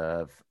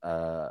deserve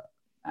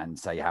and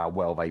say how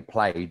well they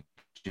played.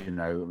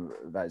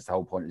 That's the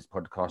whole point of this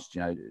podcast,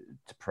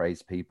 to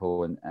praise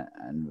people. And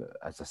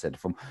as I said,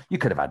 you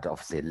could have had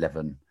obviously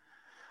 11.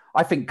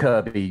 I think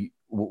Kirby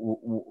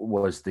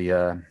was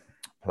the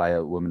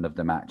woman of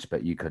the match,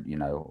 but you could,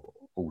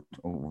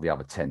 all the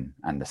other 10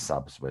 and the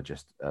subs were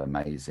just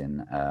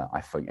amazing.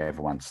 I think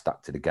everyone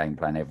stuck to the game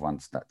plan, everyone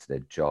stuck to their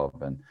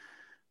job, and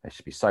they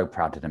should be so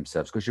proud of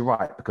themselves, because you're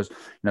right, because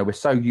we're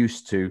so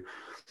used to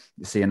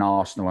seeing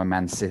Arsenal and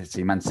Man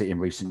City in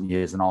recent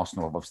years, and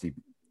Arsenal have obviously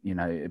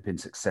been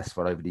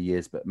successful over the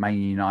years, but Man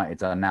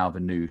United are now the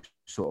new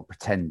sort of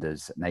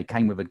pretenders, and they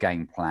came with a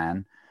game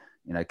plan.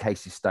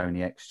 Casey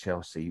Stoney,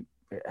 ex-Chelsea,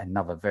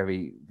 another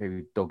very,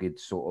 very dogged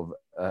sort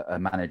of a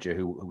manager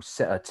who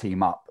set a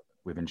team up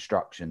with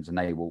instructions, and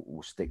they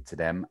will stick to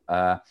them.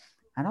 And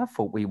I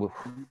thought we were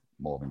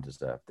more than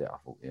deserved it. I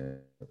thought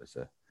it was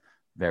a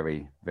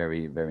very,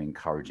 very, very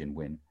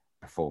encouraging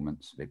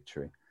performance,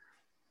 victory.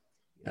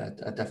 Yeah,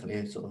 I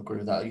definitely sort of agree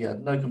with that. Yeah,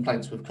 no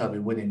complaints with Kirby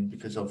winning,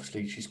 because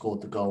obviously she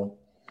scored the goal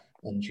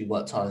and she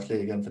worked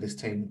tirelessly again for this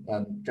team.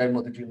 Jane,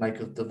 what did you make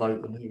of the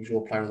vote, and who was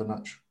your player of the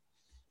match?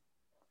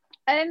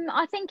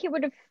 I think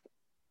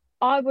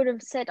I would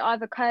have said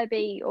either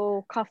Kirby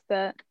or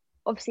Cuthbert.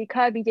 Obviously,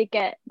 Kirby did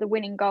get the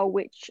winning goal,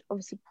 which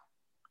obviously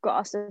got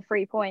us the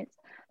 3 points.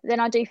 But then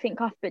I do think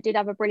Cuthbert did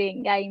have a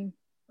brilliant game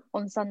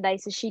on Sunday,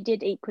 so she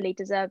did equally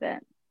deserve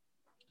it.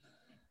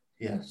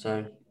 Yeah,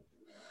 so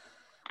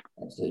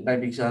absolutely.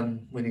 Maybe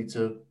we need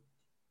to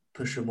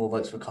push for more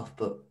votes for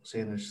Cuthbert,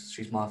 seeing as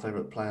she's my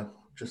favourite player.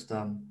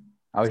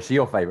 Oh, is she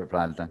your favourite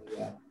player then?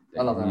 Yeah,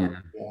 I love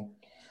her. Yeah.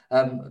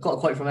 I got a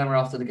quote from Emma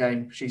after the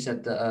game. She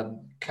said that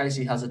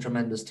Casey has a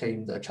tremendous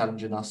team that are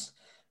challenging us.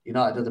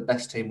 United are the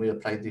best team we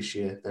have played this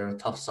year. They're a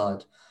tough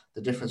side.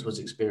 The difference was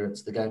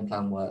experience. The game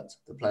plan worked.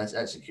 The players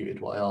executed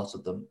what I asked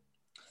of them.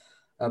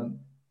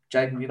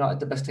 Jane, United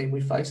the best team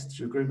we faced?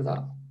 Do you agree with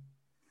that?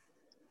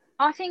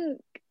 I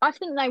think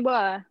they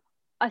were.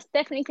 I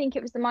definitely think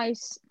it was the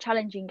most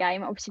challenging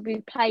game. Obviously,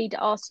 we played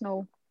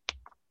Arsenal.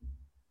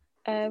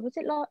 Was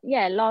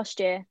it last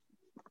year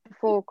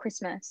before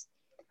Christmas?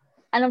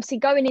 And obviously,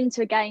 going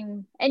into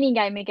any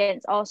game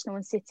against Arsenal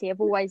and City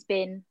have always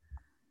been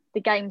the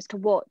games to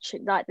watch,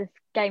 like the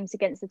games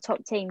against the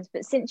top teams.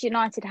 But since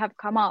United have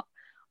come up,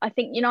 I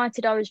think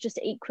United are just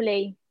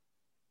equally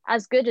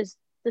as good as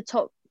the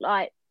top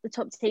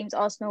teams,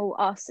 Arsenal,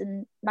 us,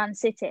 and Man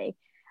City.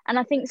 And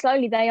I think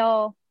slowly they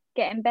are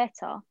getting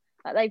better.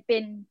 Like they've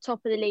been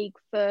top of the league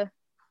for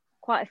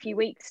quite a few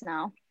weeks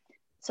now.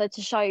 So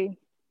to show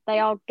they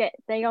are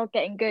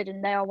getting good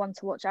and they are one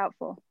to watch out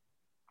for.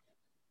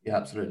 Yeah,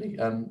 absolutely.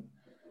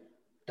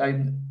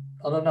 Dane,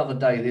 on another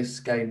day, this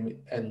game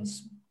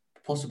ends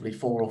possibly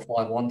 4 or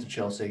 5-1 to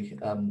Chelsea.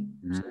 So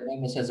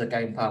Emma says a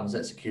game plan was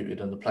executed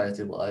and the players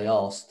did what they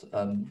asked.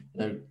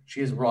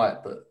 She is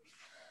right, but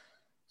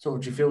sort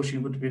of, do you feel she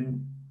would have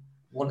been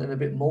wanting a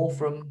bit more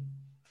from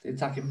the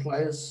attacking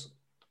players?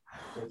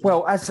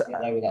 Well, as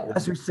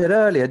we said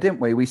earlier, didn't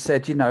we? We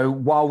said,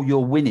 while you're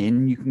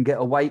winning, you can get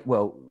away.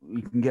 Well,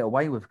 you can get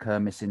away with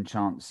missing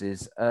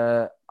chances.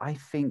 I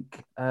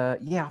think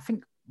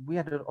we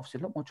had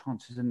obviously a lot more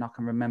chances than I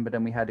can remember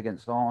than we had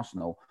against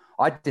Arsenal.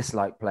 I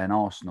dislike playing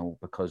Arsenal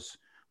because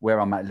where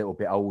I'm a little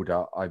bit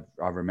older, I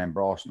remember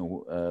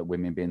Arsenal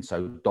women being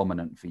so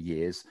dominant for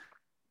years.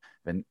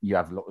 Then you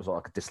have lots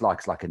of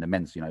dislikes, like in the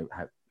men's,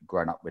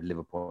 growing up with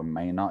Liverpool and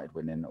Man United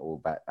winning, all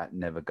that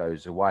never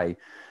goes away.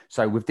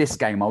 So with this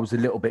game, I was a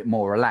little bit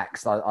more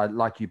relaxed. I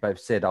like you both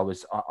said,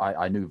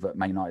 I knew that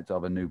Man United are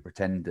the new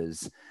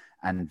pretenders,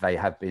 and they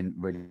have been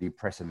really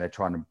pressing. They're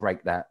trying to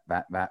break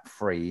that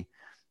free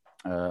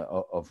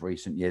of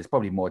recent years.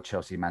 Probably more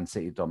Chelsea, Man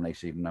City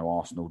domination, even though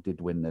Arsenal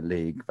did win the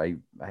league. They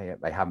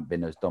haven't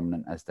been as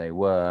dominant as they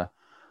were.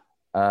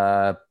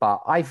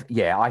 But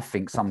I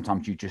think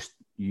sometimes you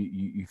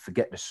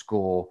forget the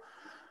score,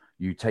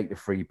 you take the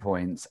 3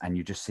 points, and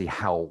you just see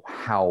how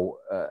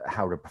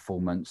the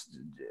performance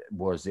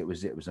was. It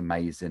was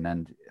amazing,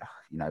 and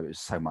it was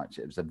so much.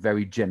 It was a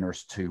very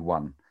generous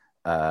 2-1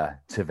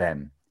 to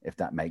them, if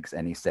that makes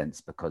any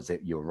sense. Because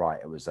you're right,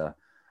 it was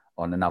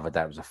on another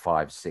day it was a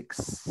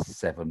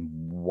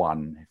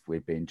 5-6-7-1. If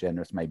we're being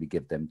generous, maybe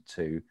give them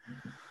 2.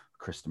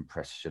 Kristen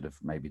Press should have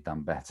maybe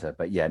done better,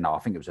 but I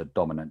think it was a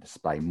dominant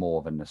display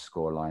more than the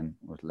scoreline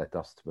led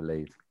us to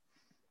believe.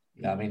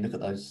 Yeah, I mean, look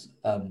at those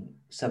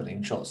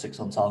 17 shots, 6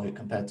 on target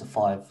compared to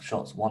 5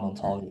 shots, 1 on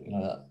target.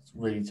 That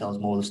really tells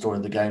more of the story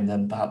of the game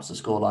than perhaps the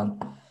scoreline.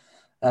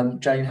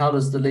 Jane, how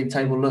does the league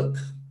table look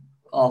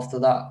after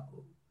that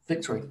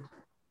victory?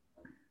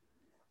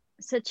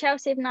 So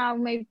Chelsea have now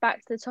moved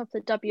back to the top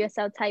of the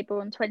WSL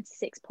table on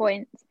 26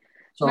 points.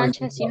 Sorry,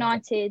 Manchester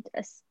United...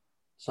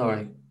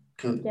 Sorry,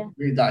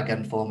 read that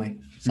again for me.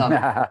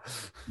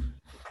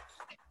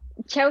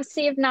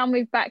 Chelsea have now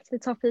moved back to the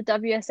top of the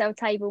WSL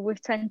table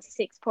with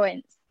 26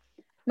 points.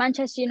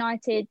 Manchester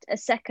United are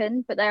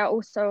second, but they are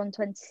also on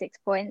 26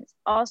 points.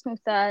 Arsenal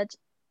third,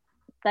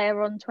 they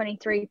are on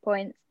 23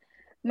 points.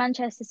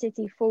 Manchester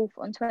City fourth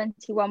on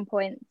 21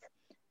 points.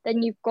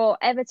 Then you've got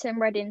Everton,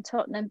 Reading,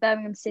 Tottenham,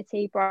 Birmingham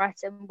City,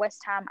 Brighton,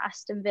 West Ham,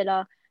 Aston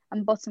Villa,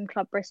 and bottom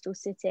club Bristol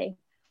City.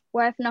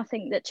 Worth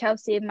nothing that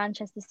Chelsea and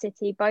Manchester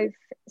City both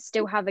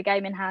still have a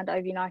game in hand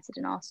over United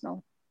and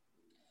Arsenal.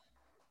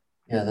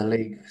 Yeah, the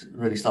league's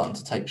really starting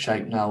to take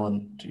shape now,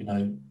 and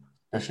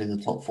especially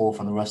the top 4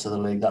 from the rest of the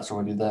league, that's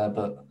already there.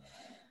 But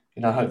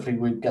hopefully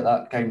we get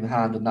that game in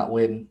hand and that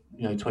win.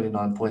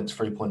 29 points,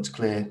 3 points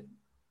clear.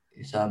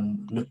 It's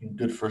looking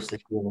good for us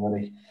this year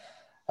already.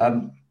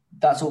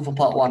 That's all for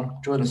part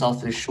 1. Join us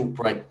after this short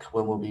break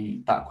when we'll be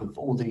back with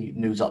all the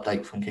news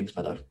update from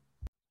Kingsmeadow.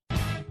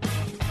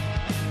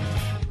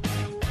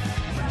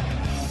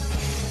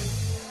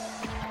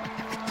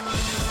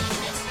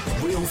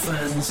 Real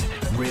fans,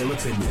 real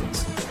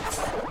opinions.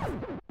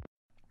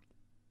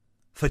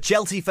 For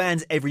Chelsea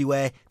fans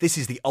everywhere, this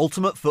is the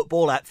ultimate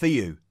football app for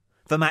you.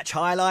 For match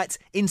highlights,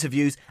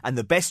 interviews, and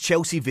the best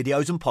Chelsea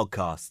videos and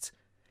podcasts.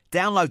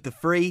 Download the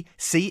free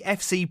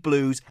CFC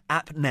Blues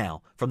app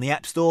now from the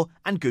App Store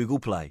and Google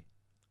Play.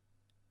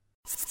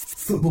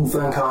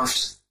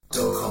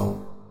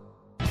 Footballfancast.com.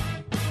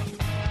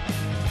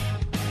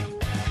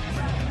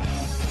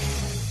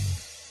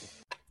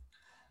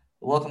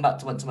 Welcome back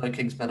to Went to Mow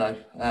Kingsmeadow.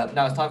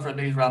 Now it's time for a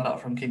news roundup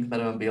from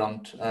Kingsmeadow and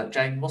beyond.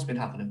 Jane, what's been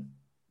happening?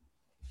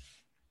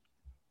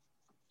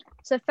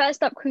 So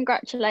first up,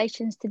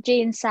 congratulations to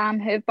G and Sam,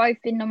 who have both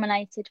been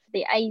nominated for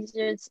the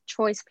Asia's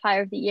Choice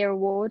Player of the Year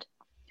award.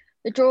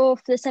 The draw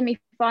for the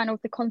semi-final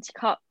of the Conti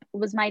Cup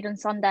was made on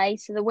Sunday,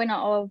 so the winner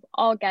of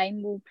our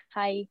game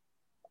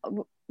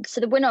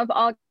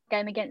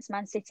against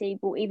Man City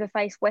will either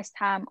face West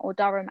Ham or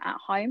Durham at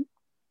home.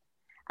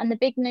 And the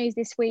big news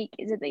this week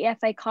is that the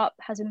FA Cup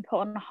has been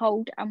put on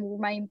hold and will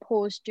remain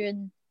paused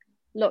during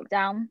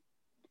lockdown.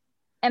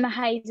 Emma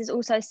Hayes has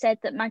also said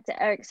that Magda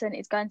Eriksson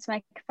is going to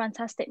make a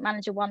fantastic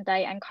manager one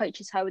day and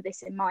coaches her with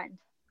this in mind.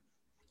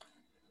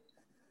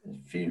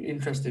 A few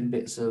interesting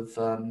bits of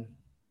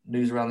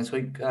news around this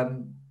week.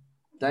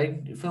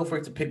 Dane, feel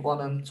free to pick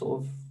one and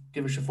sort of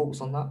give us your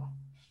thoughts on that.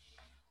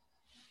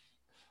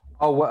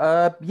 Oh,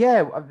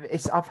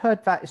 I've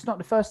heard that it's not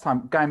the first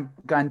time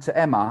going to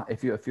Emma.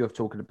 If you're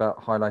talking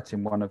about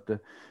highlighting one of the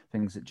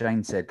things that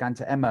Jane said, going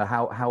to Emma,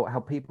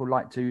 how people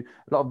like to,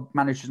 a lot of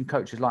managers and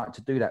coaches like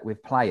to do that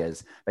with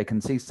players. They can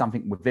see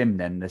something with them,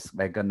 then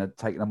they're going to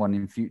take them on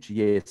in future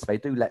years. They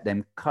do let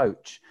them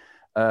coach.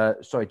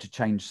 Sorry to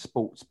change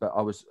sports, but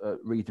I was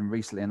reading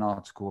recently an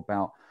article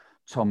about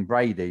Tom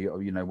Brady,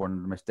 one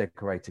of the most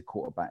decorated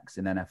quarterbacks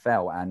in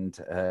NFL,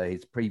 and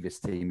his previous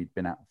team he'd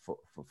been at for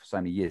so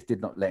many years did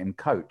not let him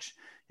coach.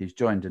 He's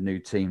joined a new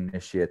team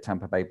this year,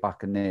 Tampa Bay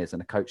Buccaneers, and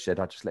the coach said,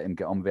 "I just let him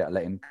get on with it. I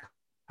let him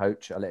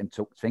coach. I let him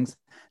talk things."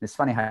 And it's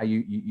funny how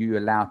you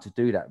allow to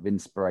do that with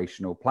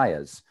inspirational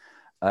players.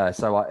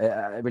 So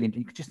I really,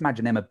 you could just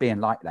imagine Emma being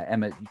like that.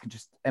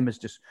 Emma's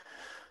just.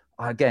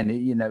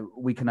 Again,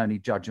 we can only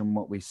judge on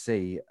what we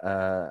see,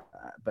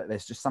 but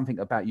there's just something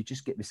about you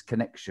just get this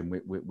connection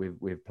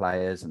with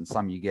players, and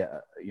some you get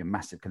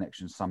massive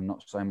connections, some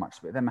not so much.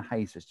 But with Emma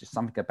Hayes, there's just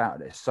something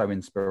about it. It's so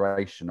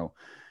inspirational,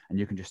 and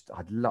you can just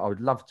I would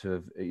love to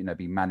have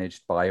be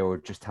managed by, or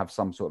just have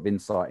some sort of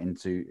insight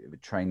into the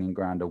training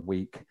ground a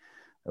week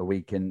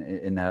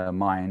in her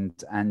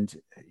mind. And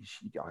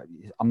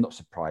I'm not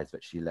surprised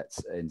that she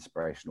lets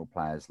inspirational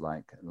players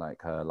like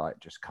her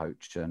just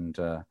coach and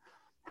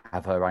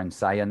have her own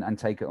say and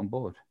take it on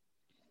board.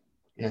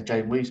 Yeah,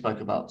 Jane, we spoke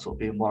about sort of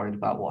being worried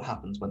about what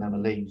happens when Emma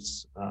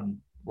leaves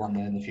one day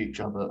in the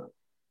future, but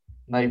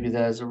maybe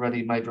there's a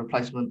ready-made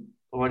replacement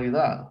already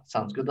there.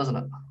 Sounds good, doesn't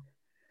it?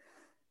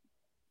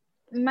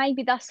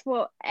 Maybe that's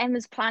what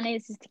Emma's plan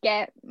is to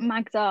get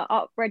Magda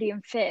up, ready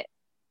and fit.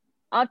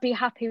 I'd be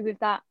happy with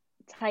that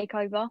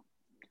takeover.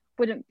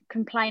 Wouldn't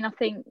complain. I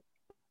think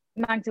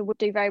Magda would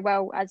do very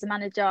well as a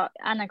manager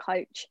and a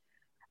coach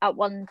at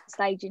one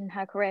stage in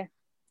her career.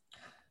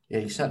 Yeah,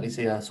 you certainly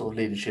see her sort of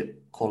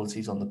leadership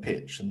qualities on the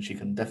pitch, and she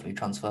can definitely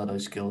transfer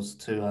those skills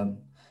to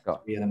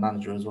being a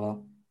manager as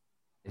well.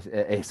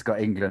 It's got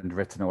England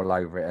written all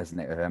over it,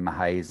 hasn't it, with Emma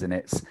Hayes? And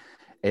it's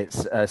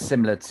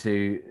similar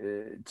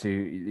to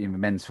in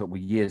men's football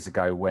years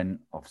ago, when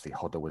obviously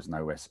Hodder was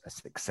nowhere as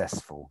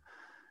successful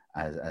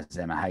as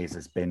Emma Hayes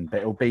has been.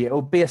 But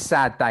it'll be a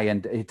sad day,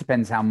 and it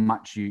depends how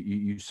much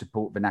you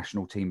support the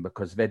national team,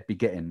 because they'd be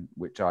getting,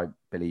 which I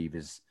believe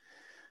is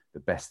the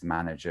best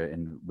manager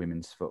in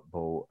women's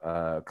football,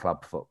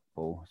 club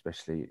football,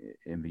 especially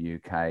in the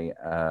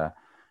UK.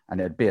 And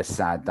it'd be a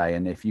sad day.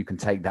 And if you can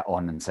take that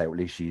on and say, well, at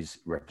least she's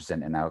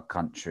representing our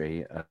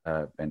country,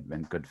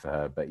 then good for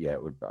her. But yeah,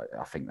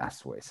 I think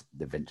that's what it's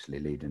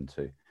eventually leading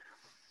to.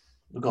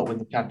 We've got to win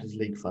the Champions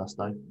League first,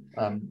 though.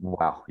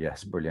 Wow,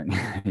 yes, brilliant.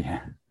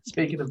 Yeah.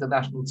 Speaking of the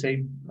national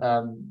team,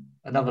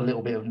 another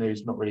little bit of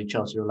news, not really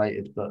Chelsea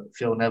related, but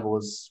Phil Neville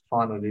has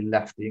finally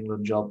left the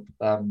England job.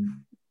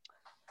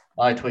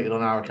 I tweeted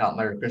on our account,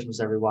 "Merry Christmas,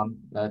 everyone."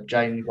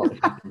 Jane, you got the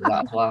happy with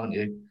that as well, haven't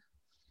you?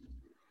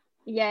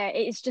 Yeah,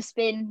 it's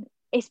been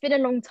a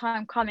long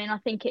time coming. I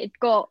think it had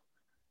got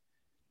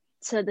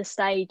to the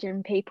stage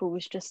and people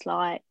was just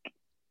like,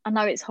 I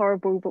know it's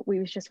horrible, but we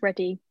was just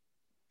ready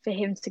for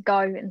him to go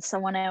and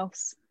someone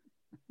else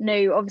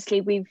new.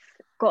 Obviously, we've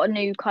got a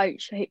new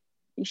coach.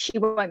 She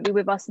won't be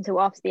with us until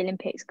after the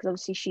Olympics, because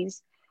obviously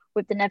she's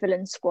with the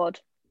Netherlands squad.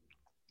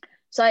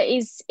 So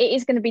it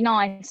is going to be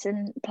nice,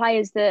 and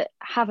players that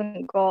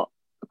haven't got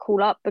a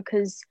call up,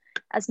 because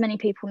as many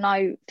people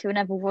know, Phil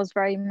Neville was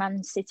very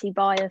Man City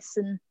biased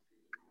and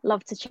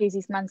loved to choose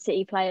his Man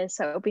City players.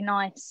 So it'll be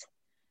nice.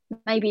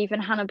 Maybe even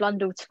Hannah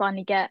Blundell to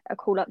finally get a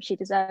call up she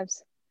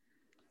deserves.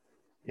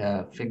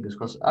 Yeah, fingers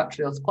crossed.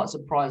 Actually, I was quite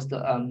surprised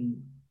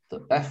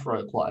that Beth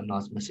wrote quite a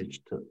nice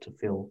message to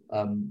Phil.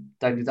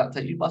 Dave, did that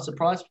take you by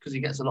surprise? Because he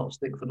gets a lot of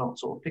stick for not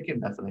sort of picking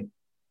Bethany.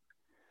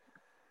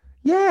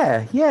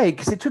 Yeah,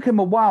 because it took him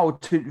a while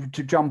to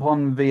jump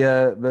on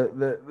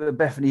the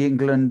Bethany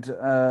England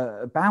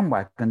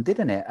bandwagon,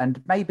 didn't it?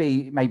 And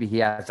maybe he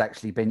has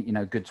actually been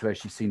good to her.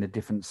 She's seen a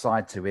different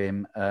side to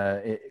him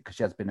because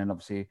she has been in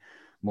obviously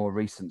more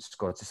recent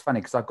squads. It's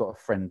funny because I've got a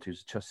friend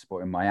who's a Chelsea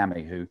supporter in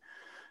Miami who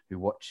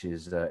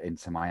watches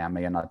Inter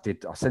Miami, and I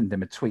sent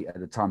him a tweet at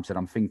the time, said,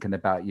 "I'm thinking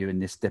about you in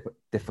this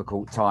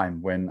difficult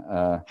time," when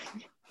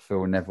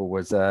Phil Neville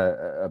was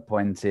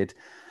appointed.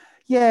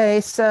 Yeah,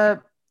 it's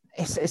a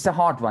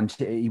hard one.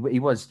 He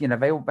was,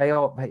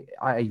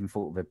 I even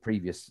thought of a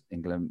previous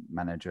England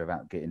manager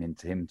about getting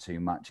into him too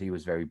much. He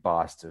was very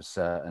biased to a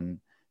certain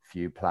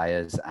few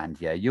players,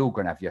 and yeah, you're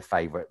going to have your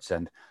favourites.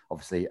 And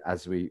obviously,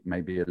 as we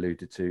maybe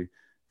alluded to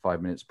 5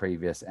 minutes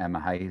previous, Emma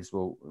Hayes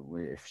will,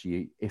 if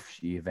she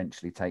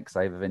eventually takes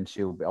over, then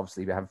she'll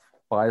obviously have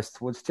bias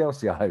towards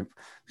Chelsea. I hope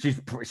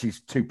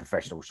she's too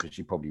professional, so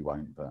she probably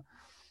won't. But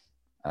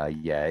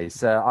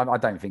it's I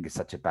don't think it's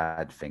such a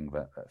bad thing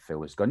that Phil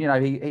was gone.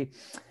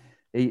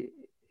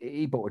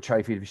 He bought a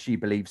trophy, the She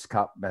Believes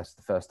Cup. That's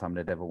the first time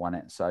they'd ever won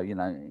it. So,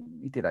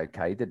 he did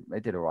okay. They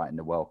did all right in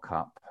the World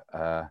Cup.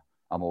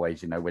 I'm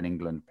always, when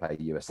England play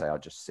USA, I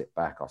just sit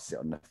back. I sit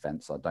on the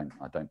fence. I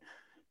don't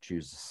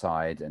choose a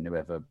side, and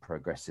whoever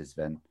progresses,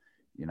 then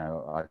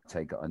I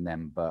take it on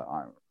them. But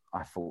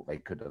I thought they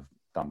could have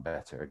done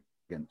better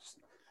against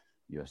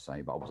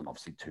USA, but I wasn't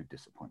obviously too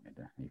disappointed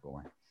either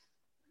way.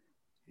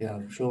 Yeah,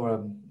 I'm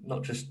sure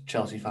not just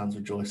Chelsea fans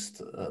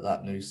rejoiced at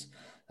that news.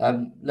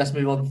 Let's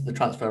move on to the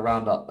transfer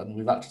roundup, and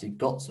we've actually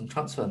got some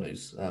transfer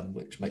news,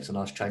 which makes a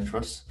nice change for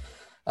us.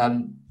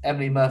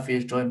 Emily Murphy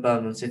has joined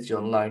Birmingham City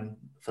on loan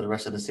for the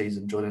rest of the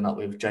season, joining up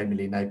with Jamie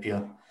Lee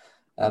Napier.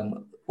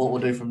 What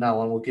we'll do from now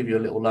on, we'll give you a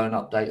little loan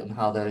update on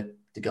how the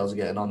girls are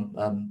getting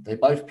on. They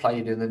both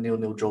played in a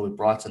 0-0 draw with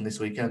Brighton this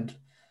weekend.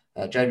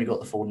 Jamie got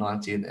the full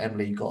 90 and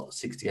Emily got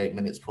 68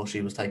 minutes before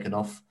she was taken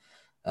off.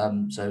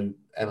 So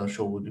Emma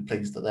Shaw would be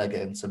pleased that they're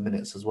getting some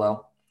minutes as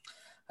well.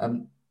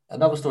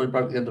 Another story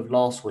broke at the end of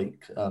last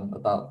week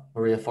about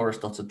Maria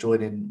Forrestdotter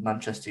joining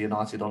Manchester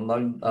United on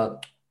loan,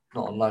 not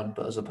on loan,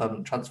 but as a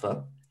permanent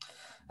transfer.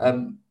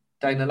 Dane,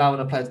 allowing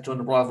a player to join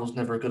the rivals is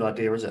never a good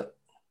idea, is it?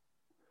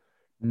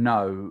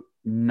 No.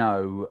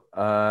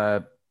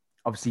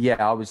 Obviously,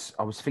 yeah, I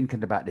was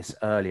thinking about this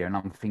earlier, and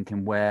I'm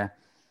thinking where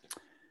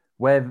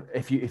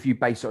if you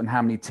base it on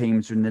how many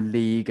teams are in the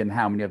league and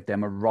how many of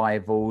them are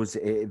rivals,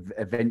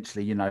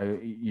 eventually,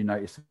 you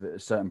notice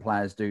that certain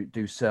players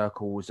do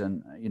circles,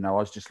 and I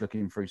was just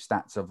looking through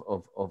stats of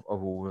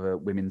all the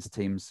women's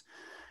teams.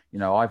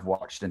 I've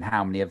watched and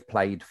how many have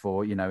played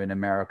for, in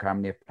America, how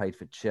many have played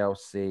for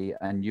Chelsea,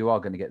 and you are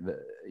going to get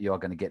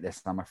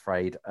this, I'm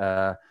afraid.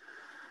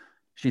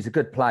 She's a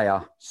good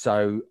player.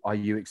 So are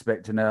we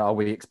expecting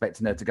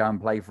her to go and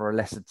play for a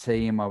lesser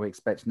team? Are we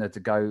expecting her to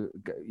go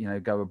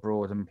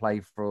abroad and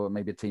play for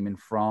maybe a team in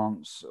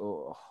France?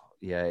 Or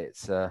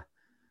it's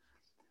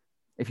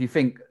if you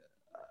think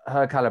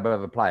her caliber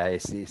of a player,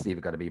 it's either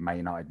going to be Man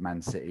United,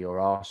 Man City, or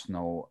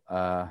Arsenal.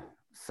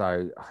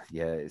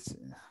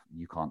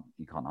 You can't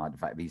hide the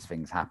fact these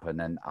things happen,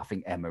 and I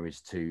think Emma is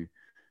too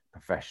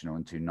professional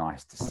and too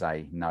nice to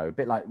say no. A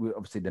bit like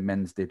obviously the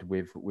men's did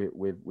with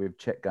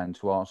Cech going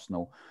to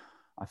Arsenal.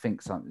 I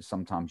think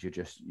sometimes you're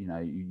just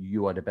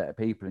you are the better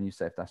people, and you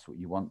say if that's what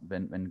you want,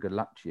 then good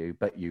luck to you.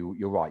 But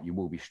you're right, you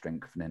will be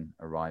strengthening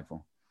a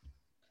rival.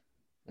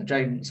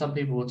 Jane, some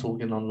people were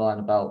talking online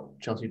about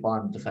Chelsea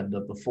buying a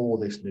defender before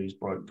this news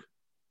broke.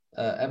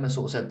 Emma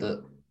sort of said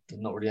that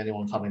there's not really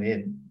anyone coming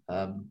in.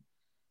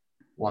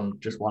 One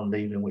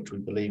leaving, which we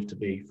believe to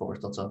be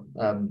Forrestdotter.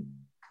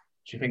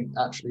 Do you think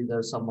actually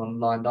there's someone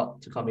lined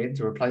up to come in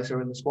to replace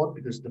her in the squad?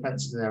 Because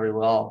defences in the area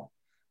are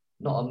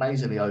not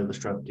amazingly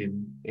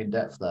overstrengthened in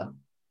depth there.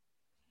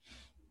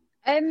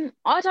 I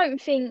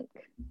don't think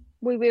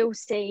we will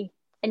see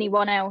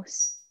anyone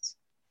else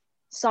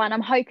sign.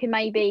 I'm hoping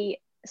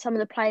maybe some of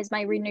the players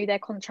may renew their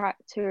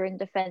contract who are in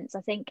defence.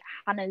 I think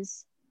Hannah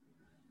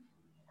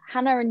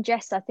and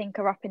Jess, I think,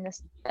 are up in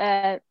this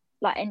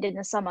ending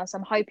the summer. So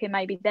I'm hoping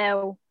maybe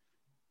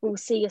we'll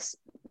see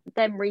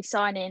them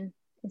re-signing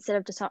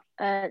instead of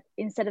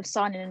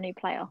signing a new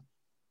player.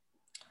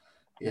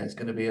 Yeah, it's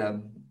going to be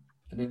an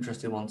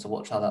interesting one to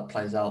watch how that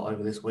plays out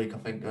over this week, I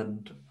think,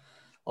 and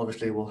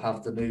obviously we'll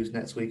have the news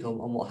next week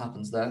on what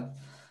happens there.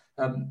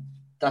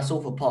 That's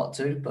all for part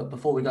 2, but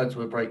before we go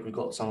to a break, we've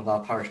got some of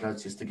our parish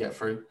notices to get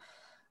through.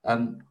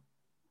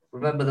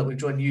 Remember that we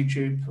joined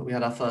YouTube. We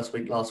had our first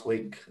week last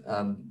week,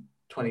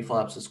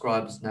 25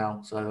 subscribers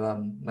now,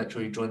 so make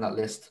sure you join that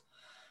list.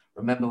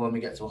 Remember, when we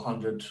get to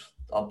 100,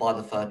 I'll buy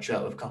the third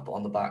shirt with Couple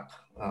on the back.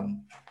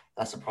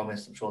 That's a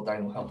promise. I'm sure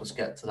Dane will help us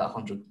get to that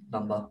 100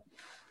 number.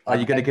 Are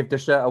you going to give the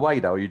shirt away,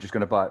 though, or are you just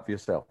going to buy it for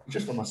yourself?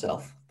 Just for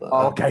myself. But,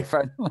 okay,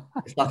 friend.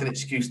 It's like an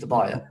excuse to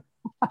buy it.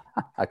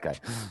 Okay.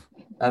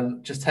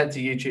 Just head to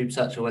YouTube,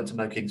 search for Went to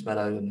Mo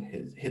Kingsmeadow and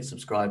hit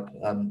subscribe.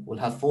 We'll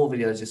have 4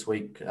 videos this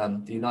week.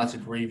 The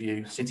United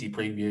review, City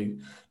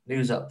preview,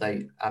 news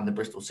update, and the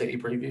Bristol City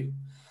preview.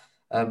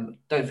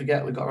 Don't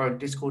forget, we've got our own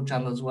Discord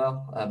channel as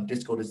well.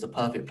 Discord is the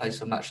perfect place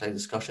for matchday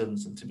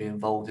discussions and to be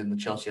involved in the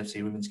Chelsea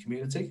FC women's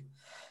community.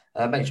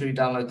 Make sure you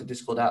download the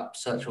Discord app,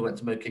 search for Went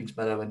to Mo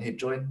Kingsmeadow and hit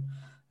join.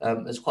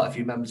 There's quite a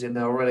few members in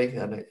there already,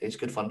 and it's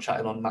good fun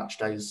chatting on match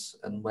days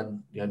and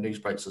when news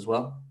breaks as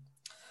well.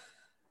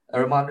 A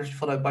reminder, if you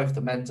follow both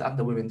the men's and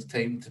the women's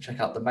team, to check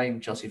out the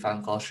main Chelsea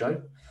Fancast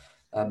show.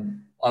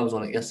 I was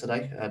on it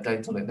yesterday.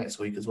 Dane's on it next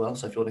week as well.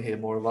 So if you want to hear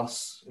more of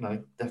us,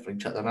 definitely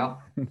check them out.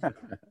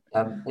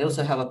 They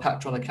also have a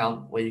Patreon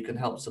account where you can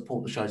help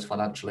support the shows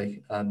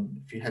financially.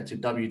 If you head to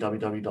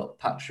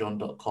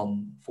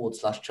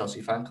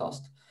www.patreon.com/Chelsea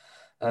Fancast.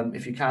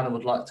 If you can and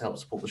would like to help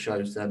support the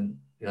shows, then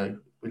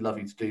we'd love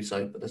you to do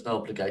so, but there's no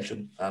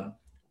obligation.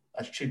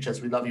 As Chutes,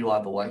 we love you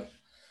either way.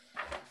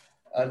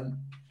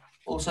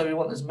 Also, we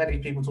want as many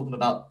people talking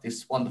about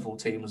this wonderful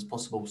team as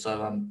possible,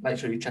 so make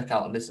sure you check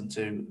out and listen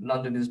to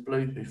London is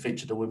Blue, who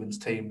featured the women's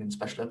team in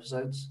special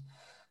episodes,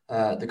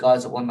 the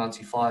guys at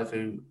 195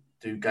 who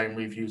do game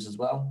reviews as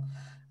well,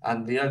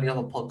 and the only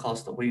other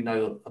podcast that we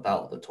know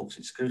about that talks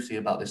exclusively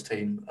about this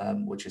team,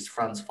 which is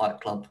Fran's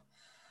Fight Club.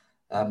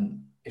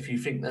 If you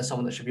think there's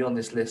someone that should be on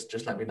this list,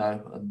 just let me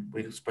know, and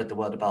we can spread the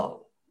word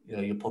about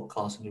your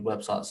podcast and your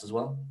websites as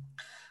well.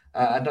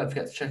 And don't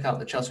forget to check out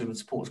the Chelsea Women's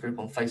Supporters Group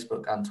on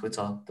Facebook and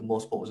Twitter. The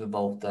more supporters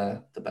involved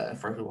there, the better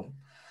for everyone.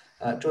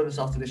 Join us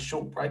after this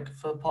short break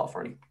for part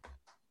 3.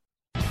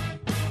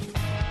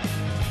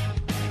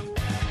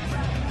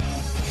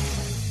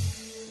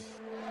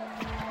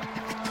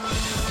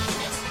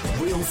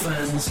 Real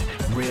fans,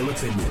 real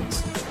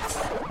opinions.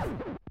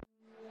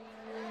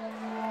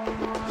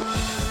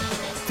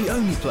 The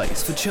only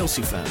place for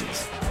Chelsea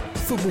fans.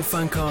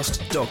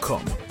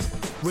 Footballfancast.com.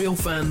 Real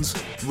fans,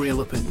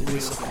 real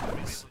opinions.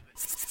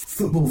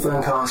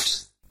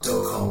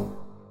 Footballfancast.com.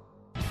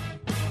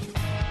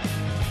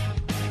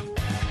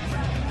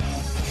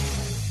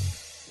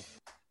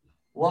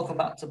 Welcome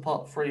back to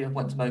part 3 of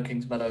Went to Mow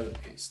Kingsmeadow.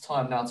 It's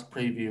time now to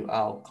preview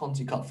our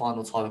Conti Cup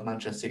final tie with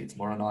Manchester City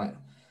tomorrow night.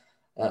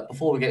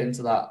 Before we get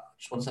into that, I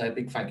just want to say a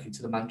big thank you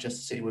to the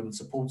Manchester City Women's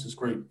Supporters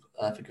Group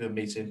for giving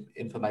me some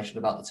information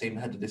about the team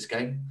ahead of this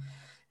game.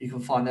 You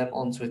can find them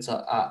on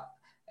Twitter at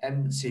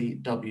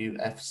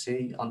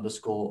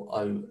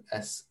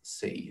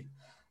MCWFC_OSC.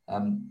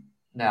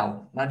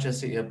 Now, Manchester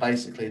City are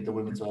basically the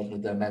women's version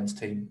of their men's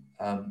team.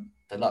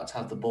 They like to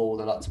have the ball,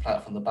 they like to play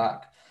it from the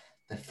back.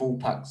 Their full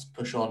packs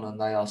push on and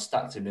they are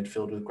stacked in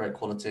midfield with great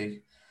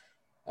quality.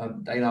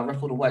 Our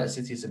record away at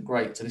City isn't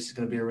great, so this is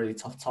going to be a really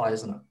tough tie,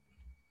 isn't it?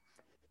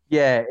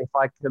 Yeah, if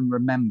I can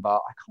remember,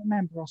 I can't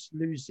remember us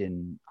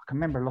losing. I can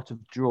remember a lot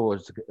of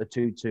draws, a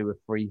 2-2, a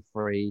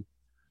 3-3.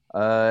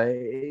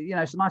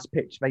 It's a nice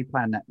pitch. They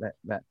play on their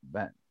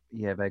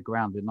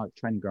ground, in like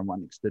training ground right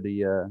next to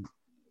the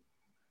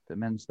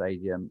men's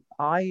stadium.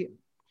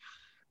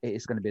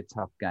 It's going to be a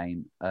tough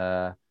game.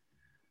 As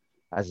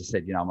I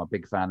said, I'm a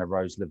big fan of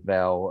Rose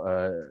Lavelle,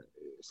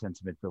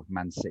 centre midfield for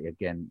Man City.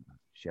 Again,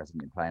 she hasn't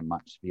been playing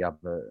much. The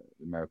other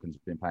Americans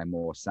have been playing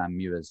more. Sam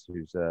Mewers,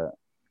 who's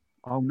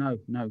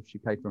she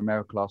played for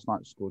America last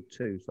night, scored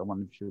 2. So I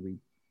wonder if she'll be.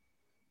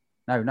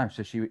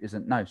 So she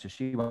isn't. No, so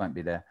she won't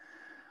be there.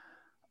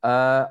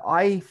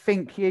 I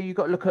think here you've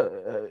got to look at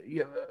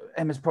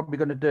Emma's probably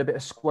going to do a bit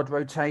of squad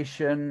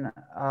rotation.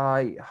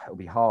 It'll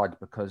be hard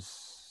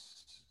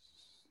because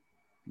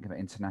think about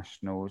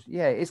internationals.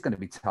 Yeah, it's going to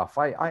be tough.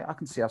 I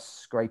can see us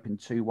scraping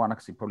 2-1. I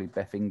can see probably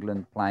Beth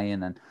England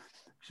playing, and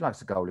she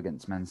likes a goal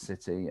against Man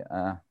City.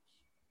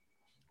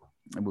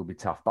 It will be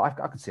tough, but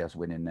I can see us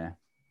winning there.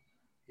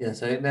 Yeah,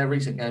 so in their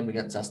recent game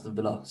against Aston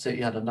Villa,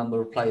 City had a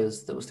number of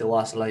players that were still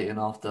isolating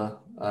after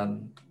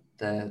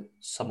their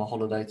summer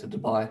holiday to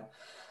Dubai.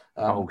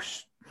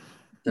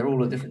 They're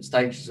all at different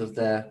stages of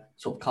their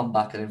sort of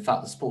comeback. And in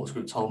fact, the sports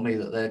group told me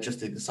that they're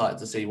just excited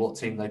to see what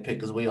team they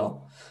pick as we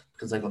are,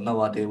 because they've got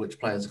no idea which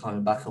players are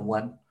coming back and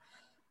when.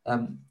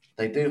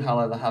 They do,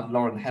 however, have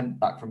Lauren Hemp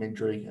back from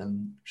injury,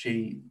 and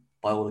she,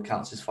 by all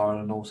accounts, is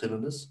firing on all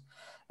cylinders.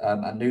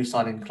 And new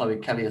signing Chloe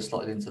Kelly has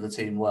slotted into the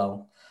team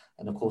well.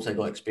 And of course, they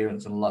got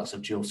experience in the likes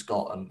of Jill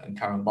Scott and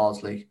Karen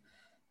Barsley.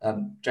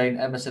 Jane,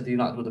 Emma said the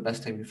United were the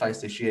best team we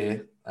faced this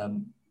year.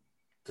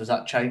 Does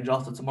that change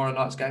after tomorrow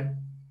night's game?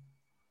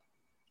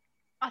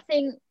 I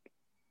think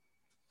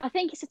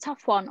it's a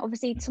tough one.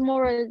 Obviously,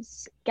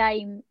 tomorrow's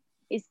game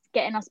is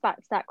getting us back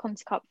to that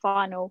Conti Cup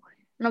final.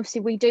 And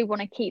obviously, we do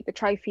want to keep the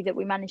trophy that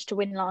we managed to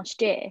win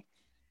last year.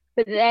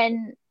 But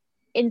then,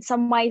 in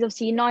some ways,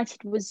 obviously,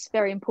 United was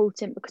very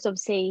important because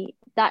obviously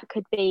that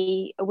could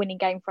be a winning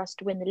game for us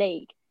to win the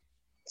league.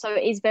 So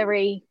they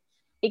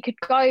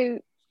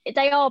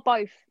are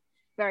both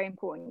very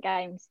important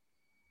games.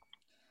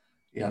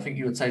 Yeah, I think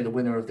you would say the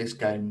winner of this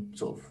game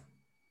sort of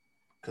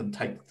can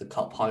take the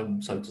cup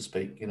home, so to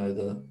speak.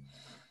 There's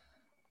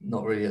no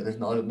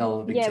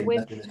other big team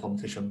left in this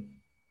competition.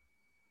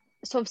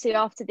 So obviously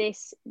after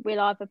this,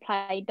 we'll either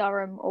play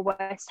Durham or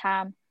West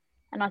Ham.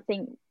 And I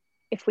think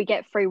if we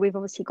get through, we've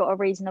obviously got a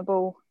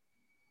reasonable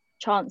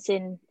chance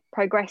in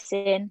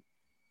progressing.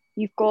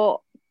 You've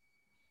got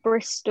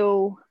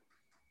Bristol.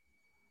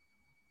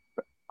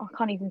 I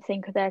can't even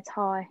think of their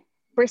tie.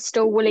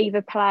 Bristol will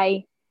either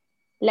play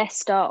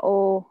Leicester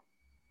or...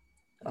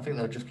 I think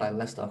they're just playing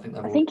Leicester. I think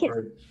they're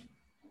through.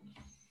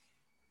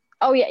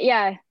 Oh,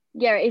 yeah.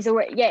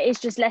 It's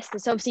just Leicester.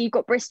 So obviously you've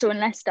got Bristol and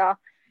Leicester.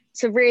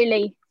 So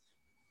really,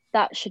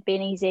 that should be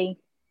an easy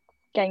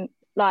game.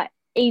 Like,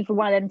 either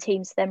one of them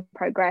teams then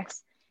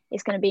progress.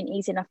 It's going to be an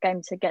easy enough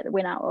game to get the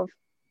win out of.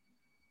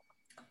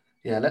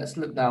 Yeah, let's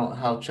look now at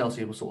how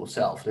Chelsea will sort of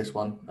set up for this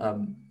one.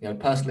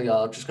 Personally,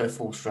 I'll just go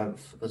full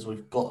strength as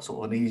we've got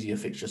sort of an easier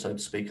fixture, so to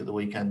speak, at the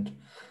weekend,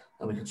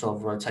 and we can sort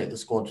of rotate the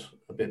squad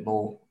a bit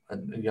more.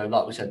 And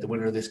like we said, the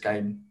winner of this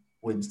game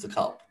wins the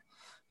cup.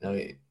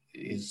 It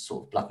is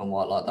sort of black and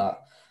white like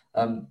that.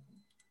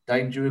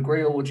 Dane, do you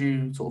agree, or would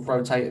you sort of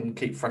rotate and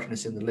keep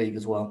freshness in the league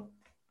as well?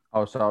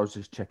 Oh, so I was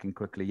just checking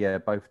quickly. Yeah,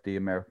 both the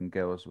American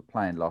girls were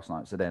playing last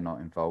night, so they're not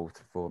involved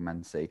for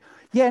Man City.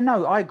 Yeah,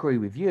 no, I agree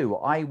with you.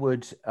 I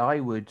would,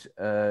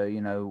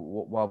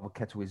 while the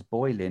kettle is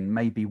boiling,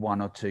 maybe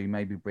one or two,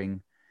 maybe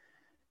bring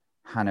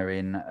Hannah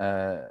in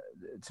to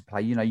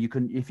play. You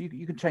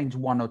can change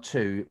one or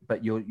two,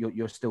 but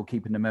you're still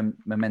keeping the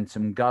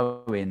momentum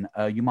going.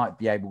 You might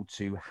be able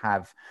to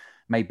have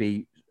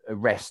maybe a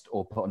rest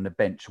or put on the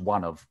bench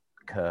one of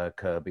Kerr,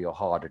 Kirby or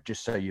Harder,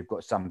 just so you've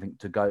got something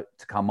to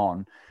come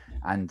on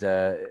and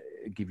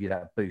give you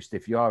that boost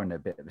if you are in a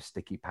bit of a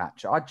sticky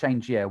patch. I'd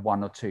change,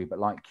 one or two, but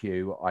like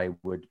you, I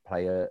would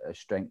play a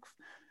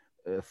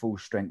full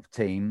strength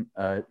team.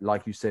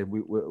 Like you said,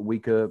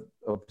 weaker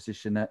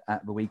opposition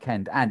at the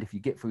weekend. And if you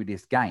get through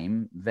this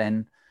game,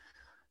 then,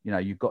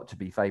 you've got to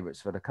be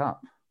favourites for the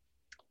cup.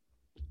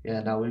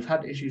 Yeah, now we've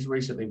had issues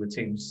recently with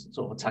teams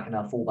sort of attacking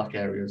our fullback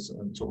areas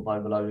and sort of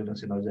overloading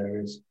us in those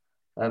areas.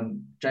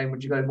 Jane,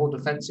 would you go more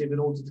defensive in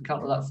order to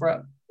counter that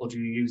threat? Or do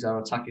you use our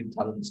attacking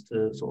talents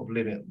to sort of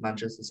limit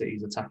Manchester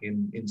City's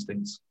attacking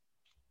instincts?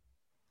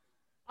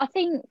 I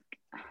think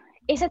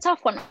it's a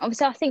tough one.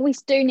 Obviously, I think we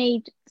do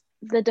need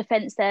the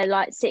defence there.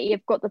 Like City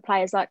have got the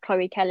players like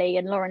Chloe Kelly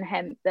and Lauren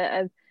Hemp that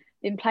have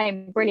been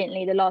playing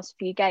brilliantly the last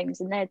few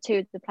games, and they're two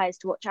of the players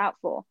to watch out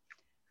for.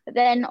 But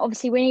then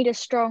obviously we need a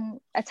strong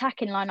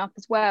attacking lineup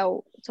as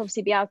well to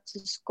obviously be able to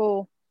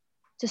score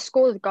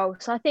the goal.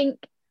 So I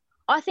think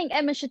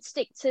Emma should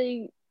stick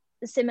to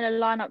the similar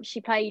lineup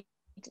she played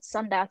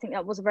Sunday. I think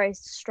that was a very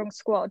strong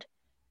squad.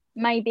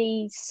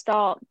 Maybe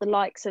start the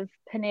likes of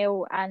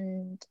Pernille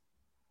and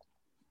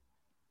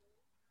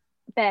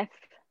Beth,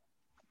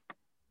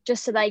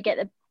 just so they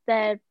get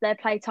their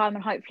play time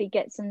and hopefully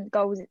get some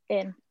goals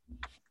in.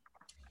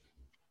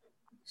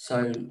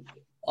 So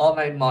I'll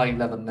name my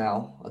 11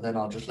 now, and then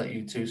I'll just let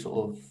you two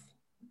sort of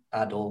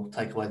add or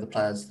take away the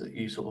players that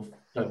you sort of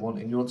don't want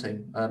in your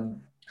team.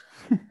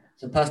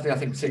 So personally, I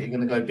think City are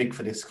going to go big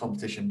for this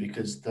competition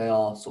because they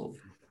are sort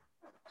of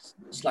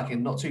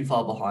slacking, not too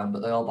far behind,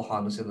 but they are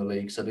behind us in the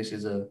league. So this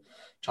is a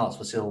chance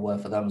for silverware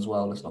for them as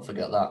well. Let's not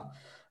forget that.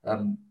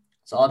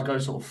 So I'd go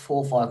sort of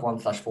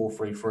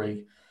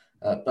 4-5-1/4-3-3.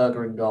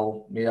 Berger in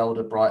goal,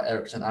 Mjelde, Bright,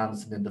 Eriksson,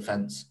 Anderson in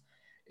defence.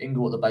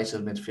 Ingle at the base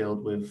of the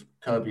midfield with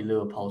Kirby,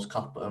 Leopold,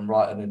 Cuthbert and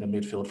Wrighton in the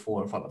midfield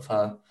four in front of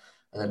her.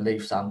 And then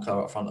leave Sam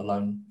Kerr up front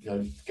alone,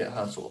 get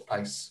her sort of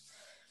pace.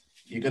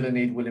 You're going to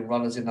need willing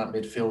runners in that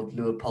midfield.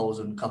 Leopold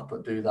and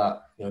Cuthbert do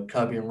that.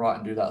 Kirby and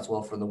Wrighton do that as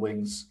well from the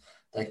wings.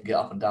 They can get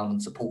up and down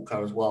and support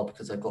Kerr as well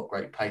because they've got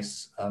great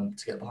pace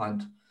to get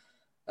behind.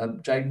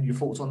 Jane, your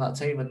thoughts on that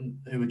team and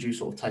who would you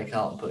sort of take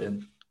out and put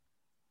in?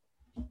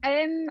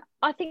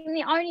 I think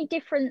the only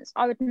difference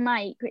I would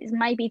make is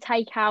maybe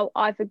take out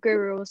either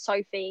Guru or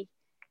Sophie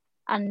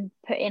and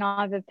put in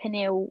either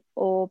Pernille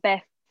or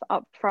Beth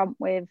up front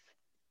with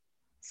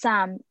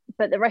Sam,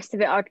 but the rest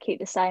of it I'd keep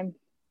the same.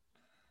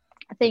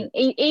 I think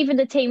even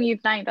the team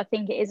you've named, I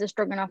think it is a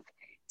strong enough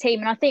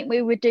team, and I think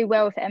we would do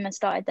well if Emma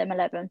started them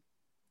 11.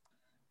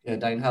 Yeah,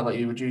 Dane, how about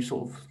you? Would you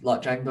sort of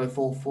like Jane go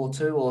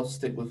 4-4-2 or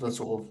stick with a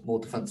sort of more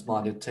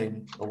defence-minded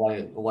team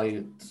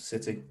away to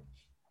City?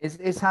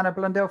 Is Hannah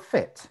Blundell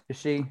fit? Is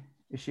she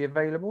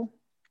available?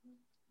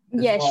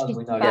 Yeah, she's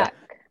back.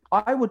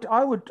 I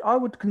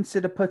would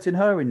consider putting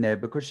her in there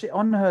because she,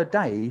 on her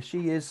day,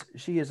 she is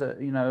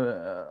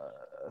a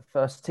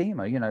first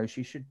teamer.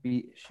 She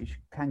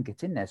can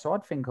get in there. So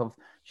I'd think of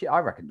I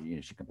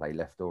reckon she can play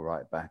left or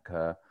right back.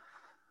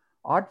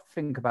 I'd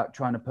think about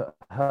trying to put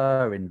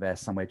her in there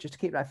somewhere just to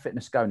keep that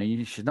fitness going.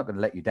 And she's not going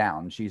to let you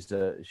down. She's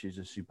a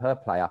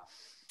superb player.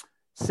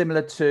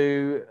 Similar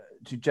to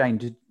Jane,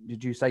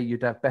 did you say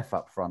you'd have Beth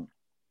up front?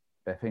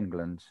 Beth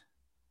England?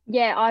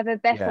 Yeah, either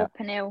Beth or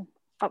Pernille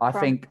up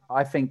front.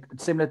 I think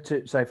similar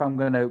to, so if I'm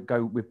going to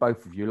go with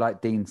both of you,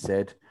 like Dean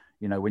said,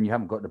 when you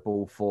haven't got the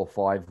ball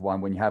 4-5-1,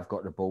 when you have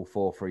got the ball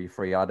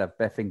 4-3-3, I'd have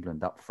Beth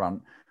England up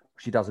front.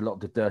 She does a lot of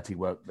the dirty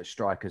work that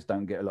strikers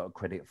don't get a lot of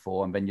credit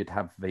for. And then you'd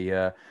have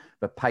the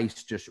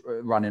pace just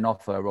running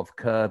off her of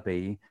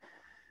Kirby.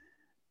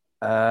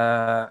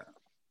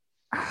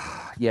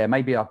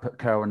 Maybe I'll put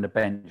Kerr on the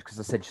bench because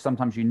I said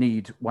sometimes you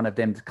need one of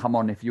them to come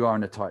on if you are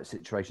in a tight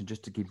situation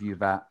just to give you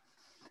that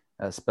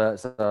spurt.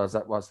 So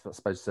that was, I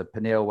suppose,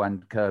 Pernille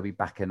and Kirby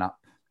backing up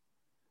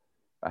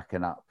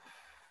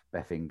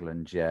Beth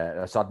England.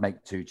 Yeah, so I'd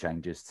make two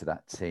changes to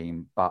that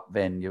team, but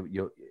then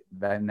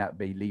then that'd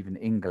be leaving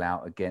Ingle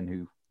out again.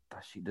 Who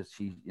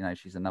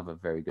she's another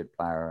very good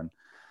player, and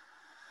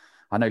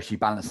I know she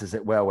balances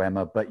it well,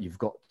 Emma, but you've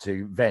got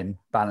to then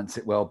balance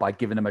it well by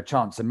giving them a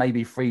chance and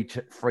maybe free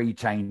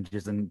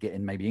changes and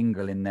getting maybe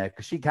Ingle in there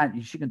because she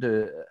can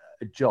do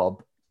a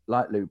job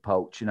like Lou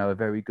Polch, a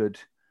very good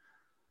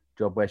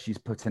job where she's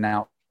putting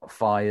out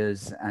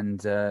fires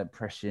and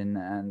pressing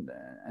and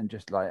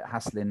just like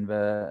hassling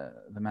the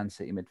Man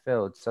City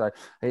midfield. So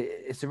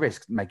it's a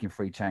risk making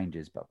free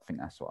changes, but I think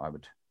that's what I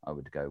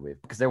would go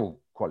with because they're all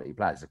quality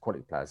players. The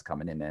quality players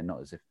coming in there,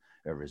 not as if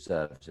they're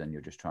reserves and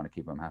you're just trying to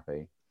keep them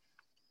happy.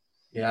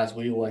 Yeah, as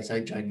we always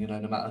say, Jane,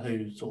 no matter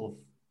who sort of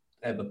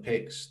ever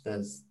picks,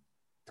 there's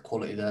the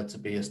quality there to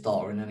be a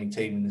starter in any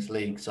team in this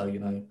league. So,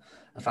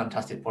 a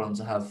fantastic problem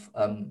to have.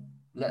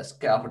 Let's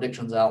get our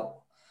predictions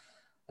out.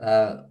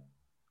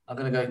 I'm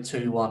going to go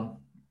 2-1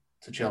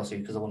 to Chelsea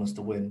because I want us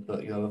to win,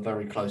 but, a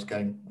very close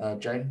game.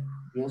 Jane,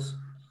 yours?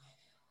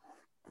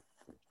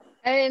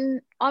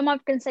 I'm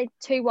either going to say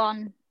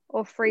 2-1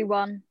 or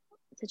 3-1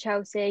 to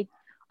Chelsea.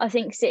 I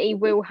think City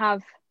will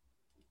have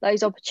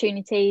those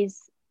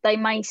opportunities. They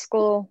may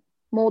score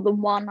more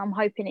than one. I'm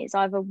hoping it's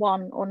either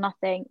 1 or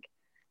nothing.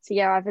 So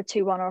yeah, either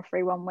 2-1 or a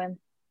 3-1 win.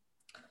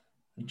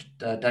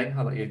 Dane,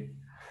 how about you?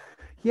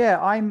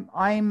 Yeah,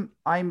 I'm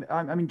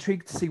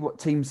intrigued to see what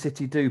Team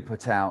City do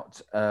put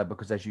out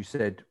because, as you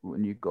said,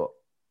 when you got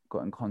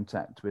in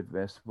contact with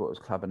their supporters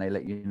club and they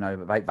let you know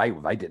that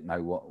they didn't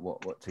know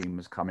what team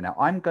was coming out.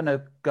 I'm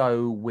gonna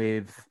go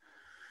with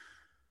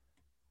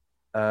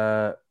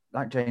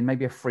like Jane,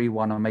 maybe a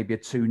 3-1 or maybe a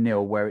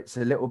 2-0, where it's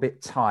a little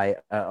bit tight,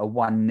 a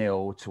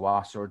 1-0 to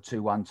us or a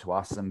 2-1 to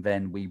us, and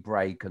then we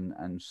break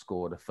and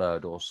score the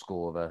third or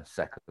score the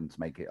second to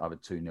make it either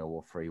 2-0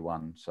 or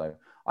 3-1. So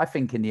I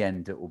think in the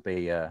end it will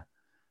be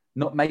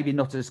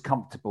not as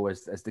comfortable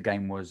as the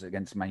game was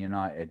against Man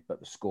United, but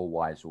the score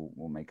wise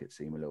will make it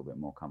seem a little bit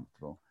more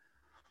comfortable.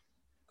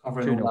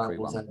 Covering all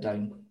angles there,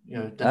 Dane.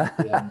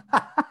 Definitely a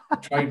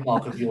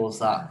trademark of yours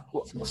that.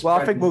 Well,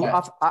 I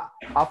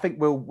think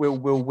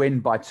we'll win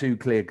by 2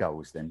 clear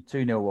goals then,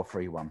 2-0 or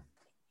 3-1.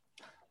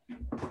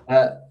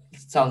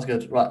 Sounds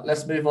good. Right,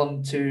 let's move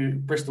on to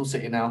Bristol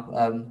City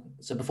now.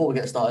 So before we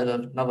get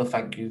started, another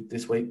thank you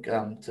this week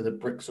to the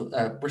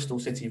Bristol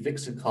City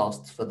Vixen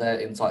cast for their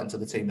insight into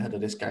the team ahead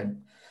of this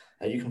game.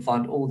 You can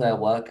find all their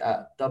work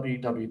at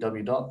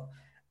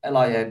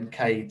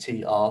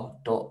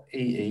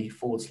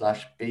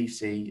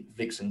www.linktr.ee/BC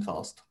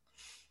Vixencast.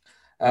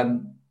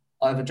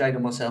 Either Jane or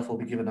myself will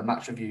be giving a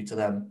match review to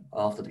them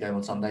after the game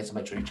on Sunday, so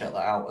make sure you check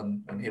that out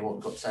and hear what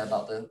we've got to say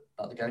about the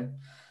game.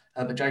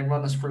 But Jane,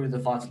 run us through the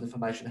vital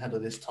information ahead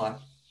of this tie.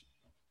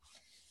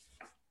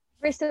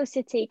 Bristol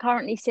City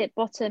currently sit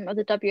bottom of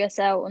the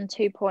WSL on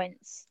 2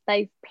 points.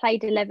 They've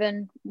played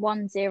 11,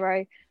 won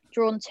 0,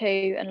 drawn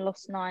 2 and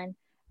lost 9.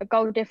 A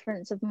goal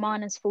difference of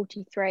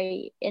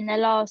 -43. In their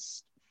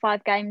last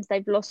 5 games,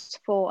 they've lost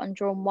 4 and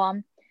drawn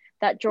 1.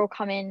 That draw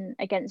come in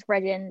against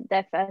Reading.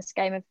 Their first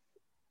game of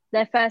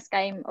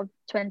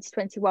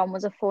 2021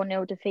 was a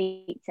 4-0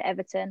 defeat to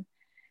Everton.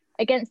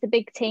 Against the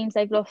big teams,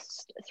 they've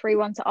lost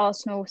 3-1 to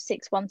Arsenal,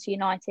 6-1 to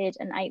United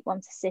and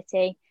 8-1 to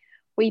City.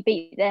 We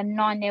beat them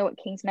 9-0 at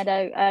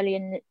Kingsmeadow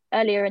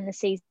earlier in the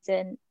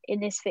season. In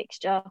this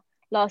fixture,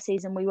 last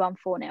season we won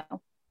 4-0.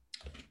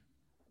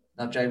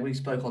 Now, Jay, we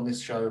spoke on this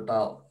show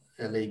about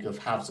a league of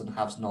haves and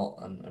haves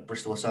not, and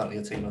Bristol are certainly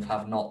a team of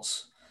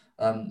have-nots.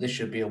 This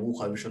should be a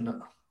walkover,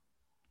 shouldn't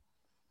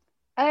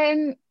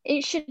it?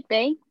 It should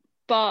be,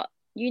 but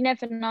you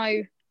never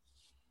know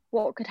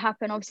what could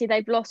happen. Obviously,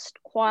 they've lost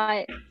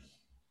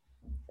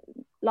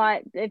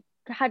they've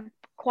had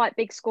quite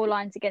big score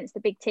lines against the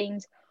big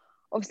teams.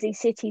 Obviously,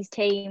 City's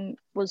team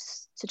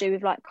was to do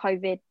with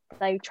COVID.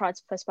 They tried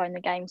to postpone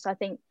the game. So I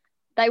think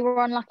they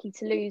were unlucky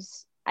to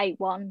lose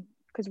 8-1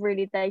 because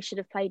really they should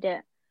have played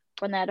it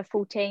when they had a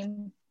full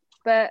team.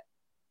 But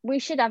we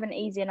should have an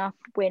easy enough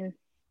win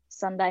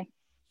Sunday.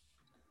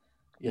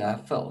 Yeah,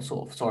 I felt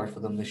sort of sorry for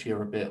them this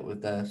year a bit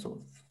with their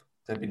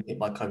they've been hit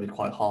by COVID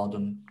quite hard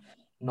and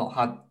not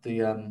had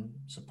the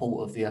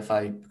support of the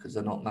FA because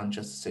they're not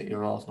Manchester City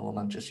or Arsenal or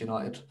Manchester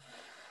United.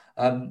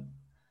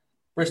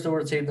 Bristol are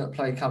a team that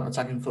play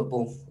counter-attacking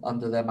football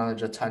under their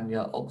manager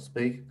Tanya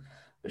Oxby,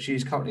 but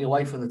she's currently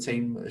away from the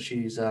team.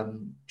 She's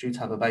due to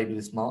have a baby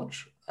this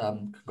March.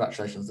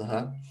 Congratulations to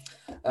her.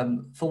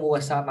 Former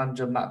West Ham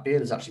manager Matt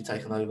Beard has actually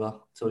taken over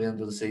till the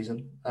end of the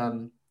season.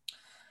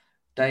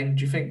 Dane,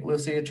 do you think we'll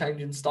see a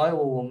change in style,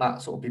 or will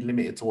Matt sort of be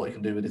limited to what he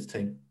can do with his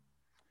team?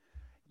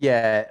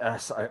 Yeah,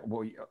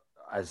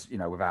 as you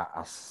know, without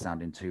us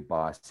sounding too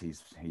biased,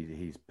 he's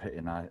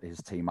putting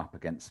his team up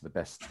against the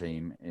best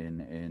team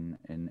in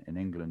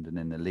England and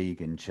in the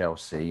league in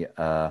Chelsea. You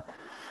got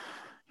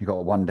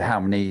to wonder how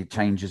many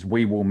changes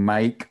we will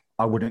make.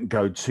 I wouldn't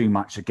go too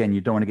much. Again,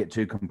 you don't want to get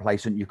too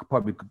complacent. You could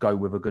probably go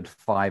with a good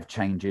 5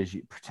 changes.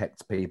 You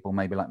protect people,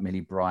 maybe like Millie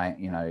Bright.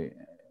 You know,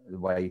 the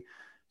way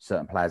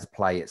certain players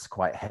play, it's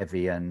quite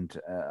heavy and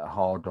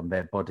hard on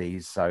their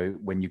bodies. So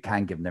when you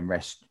can give them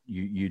rest,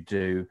 you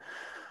do.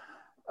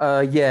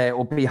 Yeah, it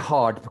will be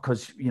hard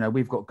because, you know,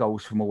 we've got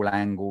goals from all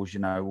angles, you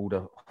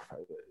know,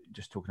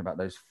 just talking about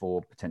those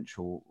 4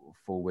 potential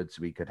forwards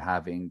we could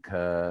have in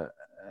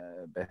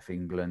Beth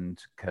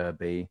England,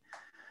 Kirby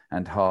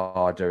and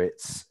Harder.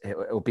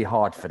 It'll be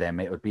hard for them.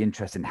 It would be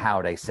interesting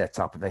how they set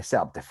up. If they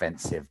set up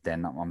defensive,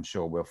 then I'm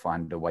sure we'll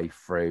find a way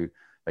through.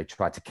 They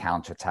try to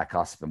counter-attack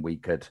us, then we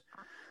could,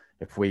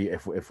 if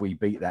we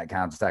beat that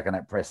counter-attack and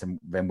that press, and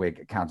then we're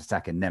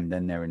counter-attacking them,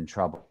 then they're in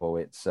trouble.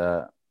 It's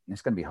going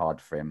to be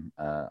hard for him.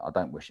 I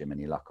don't wish him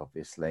any luck,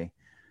 obviously.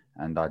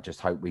 And I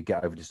just hope we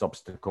get over this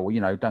obstacle. You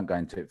know, don't go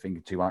into it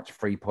thinking too much.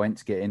 3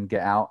 points, get in,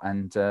 get out,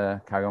 and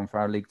carry on for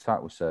our league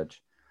title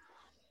surge.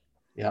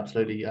 Yeah,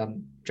 absolutely.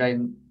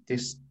 Jane,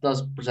 this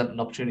does present an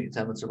opportunity to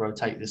them to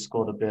rotate this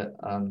squad a bit.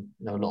 You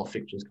know, a lot of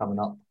fixtures coming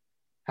up.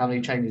 How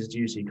many changes do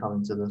you see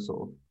coming to the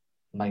sort of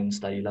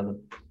mainstay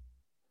 11?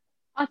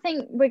 I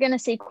think we're going to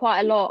see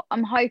quite a lot.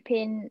 I'm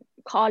hoping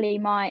Carly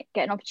might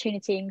get an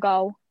opportunity in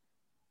goal.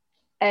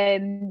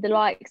 The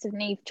likes of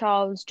Neve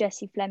Charles,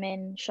 Jessie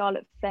Fleming,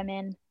 Charlotte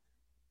Fleming,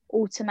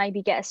 all to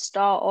maybe get a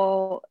start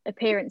or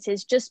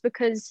appearances, just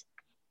because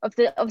of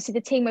obviously the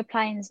team we're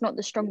playing is not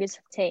the strongest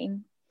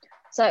team.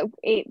 So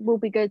it will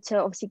be good to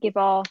obviously give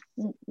our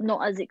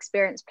not as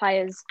experienced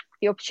players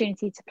the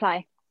opportunity to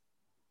play.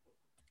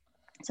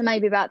 So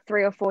maybe about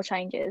 3 or 4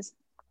 changes.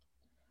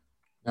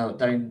 Now,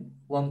 Dane,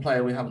 one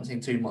player we haven't seen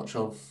too much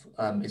of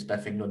is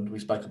Beth England. We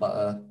spoke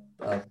about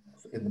her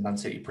in the Man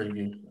City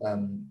preview.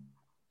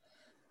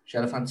 She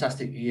had a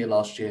fantastic year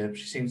last year.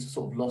 She seems to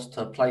sort of lost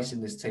her place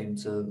in this team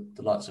to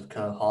the likes of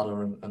Kerr,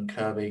 Harder and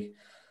Kirby.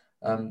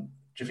 Do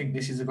you think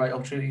this is a great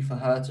opportunity for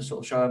her to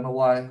sort of show Emma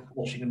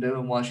what she can do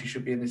and why she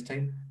should be in this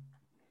team?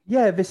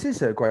 Yeah, this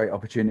is a great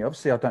opportunity.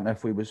 Obviously, I don't know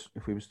if we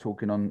was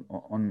talking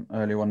on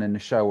earlier on in the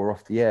show or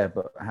off the air,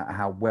 but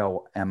how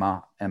well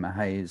Emma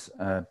Hayes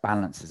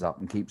balances up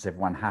and keeps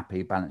everyone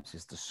happy,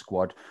 balances the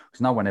squad,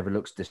 because no one ever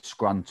looks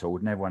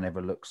disgruntled, no one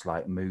ever looks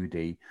like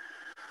moody.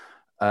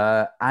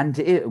 And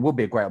it will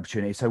be a great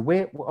opportunity. So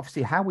we're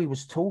obviously how we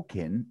was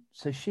talking.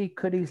 So she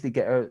could easily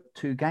get her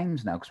 2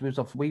 games now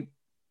because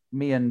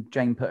me and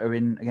Jane put her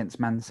in against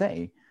Man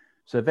City.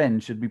 So then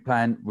should be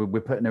playing.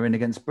 We're putting her in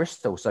against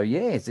Bristol. So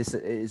yes, this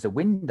is a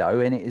window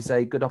and it is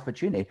a good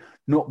opportunity.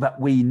 Not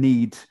that we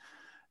need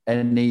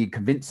any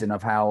convincing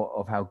of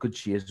how good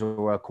she is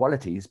or her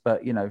qualities,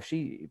 but you know, if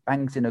she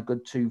bangs in a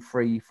good 2,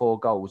 3, 4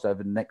 goals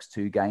over the next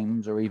 2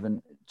 games, or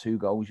even 2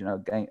 goals, you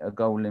know, a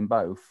goal in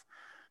both,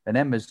 then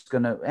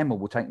Emma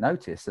will take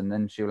notice, and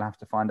then she'll have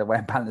to find a way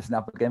of balancing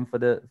up again for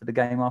the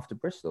game after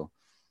Bristol.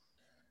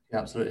 Yeah,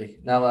 absolutely.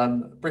 Now,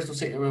 Bristol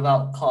City are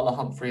without Carla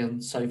Humphrey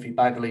and Sophie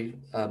Bagley,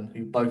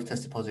 who both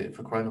tested positive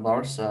for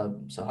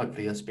coronavirus. So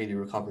hopefully a speedy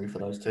recovery for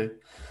those 2.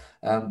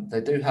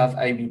 They do have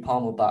Amy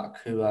Palmer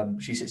back, who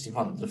she sits in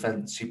front of the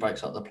defence. She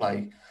breaks up the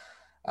play,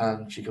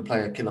 and she can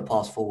play a killer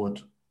pass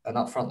forward. And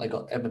up front, they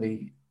got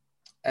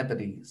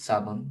Ebony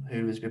Salmon,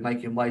 who has been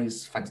making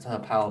waves thanks to her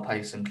power,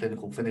 pace, and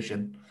clinical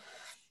finishing.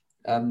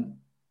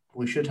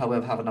 We should,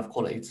 however, have enough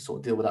quality to sort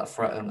of deal with that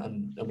threat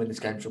and win this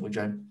game, shouldn't we,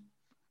 Jane?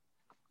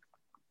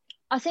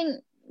 I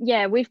think,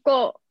 yeah, we've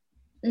got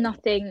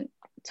nothing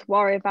to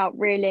worry about,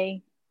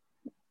 really.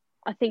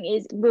 I think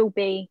it will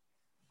be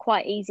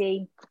quite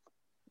easy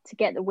to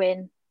get the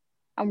win,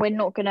 and we're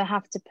not going to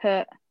have to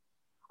put...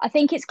 I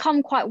think it's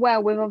come quite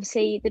well with,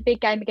 obviously, the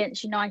big game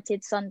against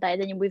United Sunday,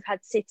 then we've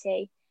had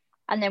City,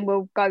 and then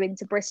we'll go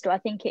into Bristol. I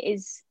think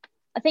it's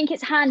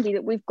handy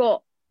that we've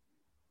got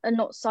a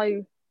not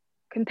so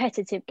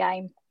competitive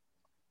game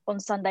on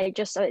Sunday,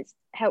 just so it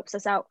helps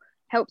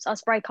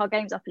us break our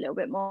games up a little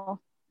bit more.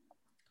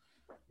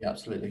 Yeah,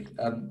 absolutely.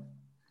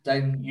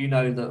 Dane, you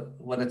know that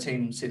when a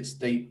team sits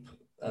deep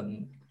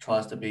and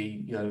tries to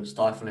be, you know,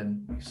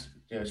 stifling,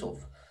 you know, sort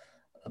of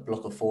a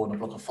block of 4 and a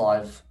block of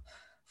 5,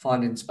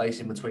 finding space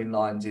in between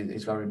lines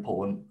is very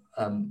important.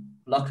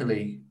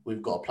 Luckily,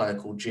 we've got a player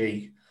called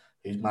G,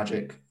 who's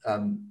magic.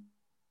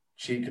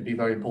 She could be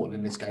very important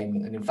in this game.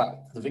 And in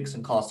fact, the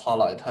Vixen cast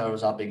highlighted her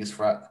as our biggest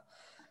threat.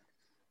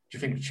 Do you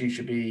think she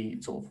should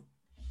be sort of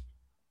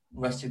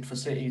rested for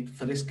City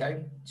for this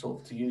game, sort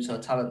of to use her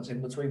talents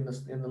in between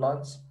in the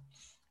lines?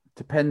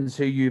 Depends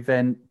who you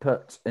then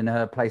put in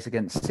her place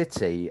against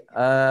City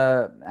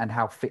and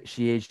how fit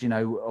she is. You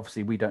know,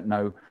 obviously we don't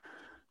know,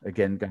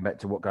 again, going back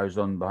to what goes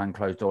on behind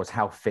closed doors,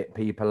 how fit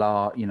people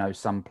are. You know,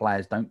 some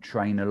players don't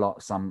train a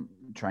lot. Some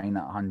train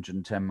at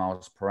 110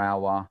 miles per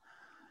hour.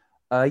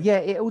 Yeah,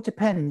 it all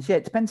depends. Yeah,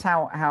 it depends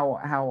how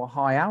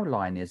high our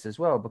line is as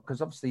well,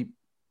 because obviously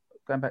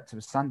going back to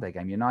the Sunday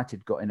game,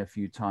 United got in a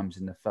few times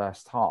in the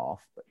first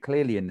half, but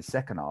clearly in the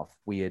second half,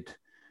 we had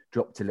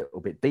dropped a little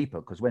bit deeper,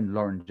 because when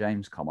Lauren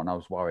James come on, I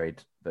was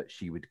worried that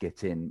she would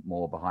get in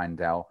more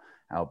behind our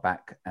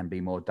back and be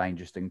more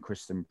dangerous than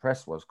Kristen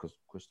Press was, because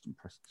Kristen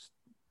Press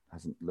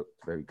hasn't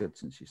looked very good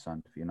since she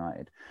signed for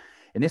United.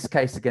 In this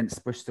case,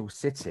 against Bristol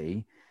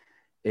City,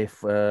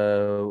 if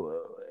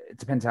it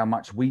depends how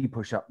much we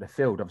push up the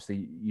field.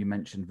 Obviously, you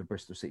mentioned the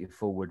Bristol City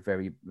forward,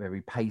 very,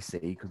 very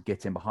pacey, could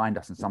get in behind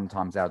us. And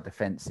sometimes our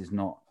defence is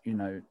not, you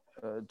know,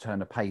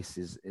 turn of pace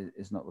is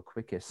not the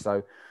quickest.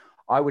 So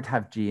I would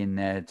have G in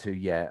there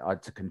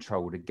to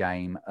control the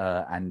game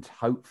and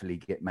hopefully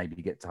get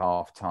to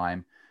half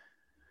time.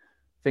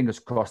 Fingers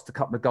crossed, a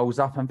couple of goals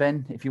up. And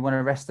then if you want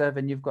to rest her,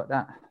 then you've got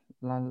that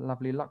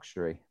lovely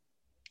luxury.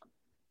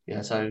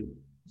 Yeah, so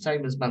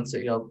same as Man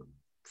City, I'll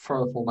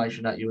throw a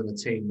formation at you and the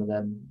team and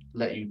then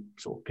let you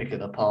sort of pick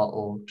it apart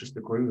or just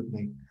agree with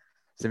me.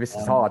 So this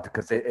is hard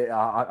because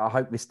I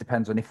hope this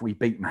depends on if we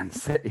beat Man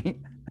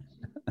City.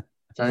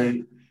 So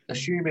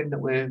assuming that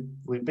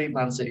we've beat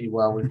Man City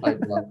well, we've played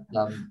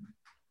well,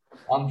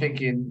 I'm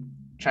thinking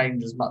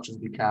change as much as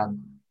we can.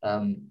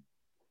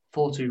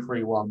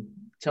 4-2-3-1,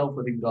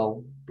 Telford in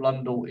goal,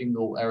 Blundell,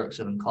 Ingle,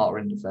 Ericsson and Carter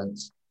in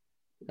defence.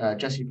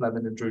 Jessie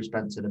Fleming and Drew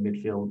Spencer in the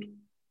midfield.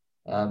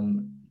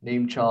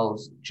 Neem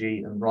Charles, G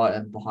and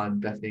Wrighton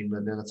behind Beth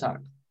England in attack.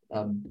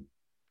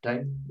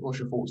 Dane, what's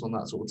your thoughts on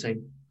that sort of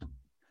team?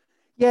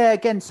 Yeah,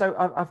 again, so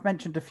I've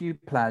mentioned a few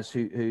players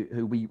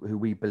who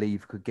we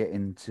believe could get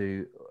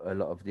into a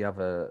lot of the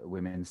other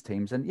women's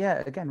teams, and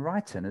yeah, again,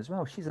 Wrighton as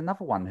well. She's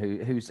another one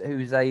who's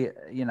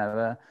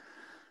a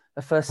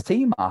a first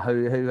teamer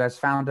who has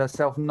found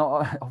herself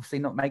not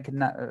making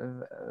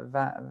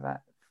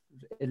that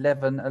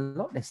 11 a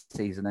lot this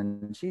season,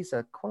 and she's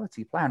a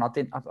quality player. And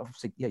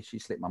obviously, she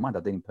slipped my mind.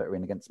 I didn't put her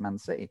in against Man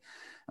City,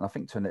 and I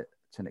think to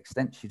an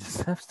extent she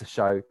deserves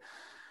to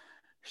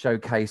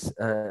showcase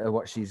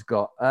what she's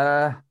got.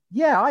 I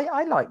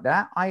like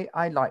that.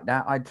 I like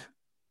that.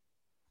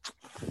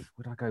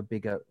 Would I go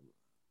bigger?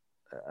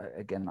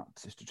 Again,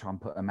 just to try and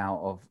put them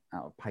out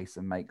of pace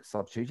and make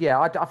substitutes.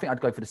 Yeah, I think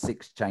I'd go for the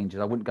 6 changes.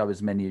 I wouldn't go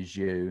as many as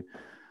you.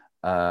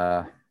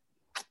 And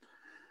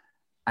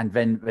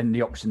then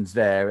the options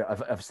there,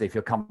 obviously, if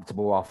you're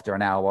comfortable after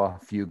an hour,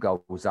 a few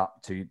goals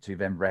up to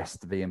then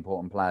rest the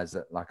important players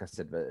that, like I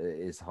said, it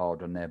is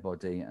hard on their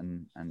body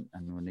and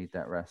will need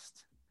that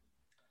rest.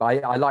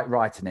 But I like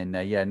writing in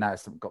there. Yeah, now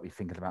it's got me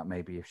thinking about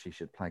maybe if she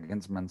should play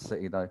against Man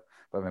City, though.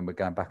 But then we're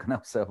going back on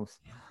ourselves.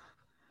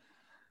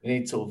 We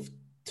need sort of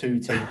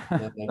 2 teams,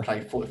 they play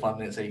 45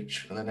 minutes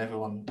each, and then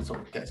everyone sort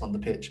of gets on the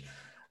pitch.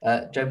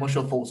 Jane, what's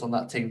your thoughts on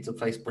that team to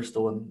face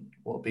Bristol, and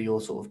what would be your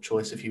sort of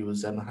choice if you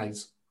was Emma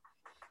Hayes?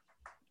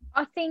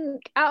 I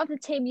think out of the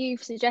team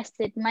you've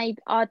suggested,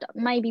 I'd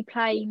maybe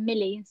play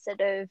Millie instead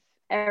of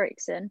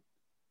Eriksson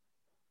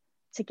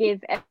to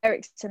give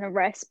Eriksson a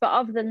rest. But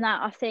other than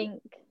that, I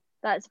think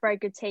that's a very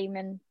good team,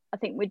 and I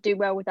think we'd do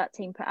well with that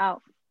team put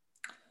out.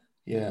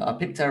 Yeah, I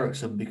picked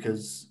Eriksson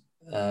because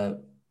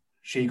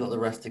she got the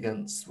rest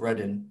against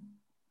Reading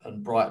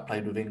and Bright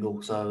played with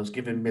Ingle. So I was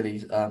giving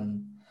Millie a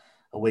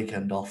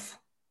weekend off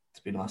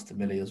to be nice to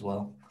Millie as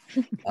well.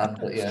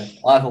 But yeah,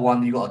 either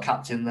one, you got a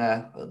captain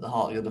there at the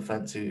heart of your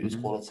defence who's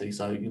quality.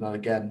 So,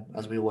 again,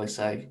 as we always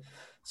say,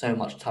 so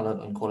much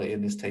talent and quality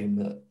in this team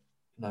that,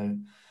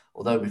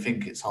 although we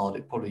think it's hard,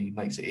 it probably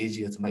makes it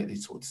easier to make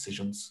these sort of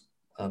decisions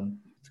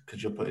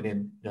because you're putting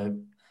in,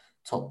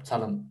 top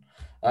talent.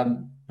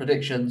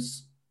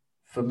 Predictions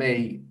for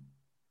me,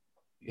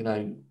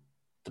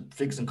 the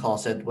Figs and Carr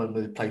said when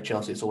we play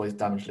Chelsea, it's always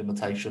damage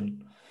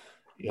limitation.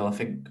 I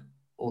think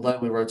although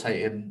we're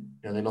rotating,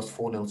 they lost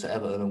 4-0 to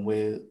Everton and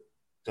we're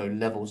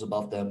levels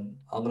above them.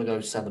 I'm going to go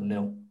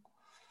 7-0.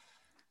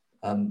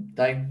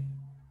 Dane,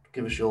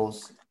 give us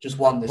yours. Just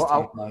one this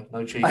time,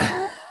 no cheating.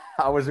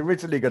 I was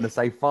originally going to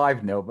say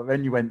 5-0, but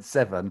then you went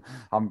 7.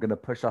 I'm going to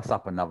push us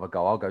up another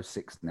goal. I'll go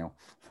 6-0.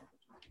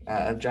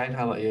 And Jane,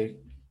 how about you?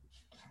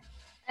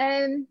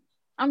 I'm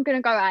going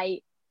to go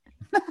 8.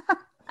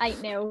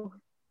 8-0.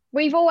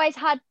 We've always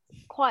had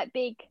quite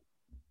big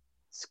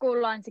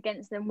score lines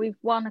against them. We've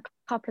won a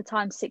couple of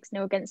times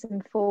 6-0 against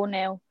them,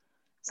 4-0.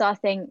 So I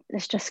think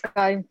let's just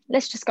go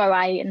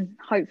 8 and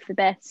hope for the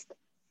best.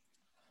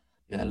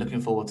 Yeah,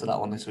 looking forward to that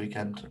one this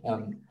weekend.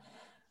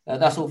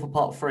 That's all for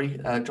part 3.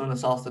 Join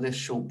us after this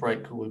short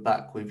break. We'll be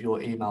back with your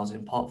emails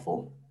in part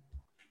 4.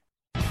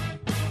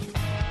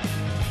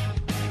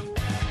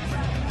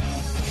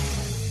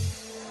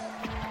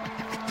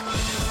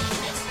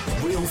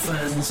 Real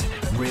fans,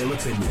 real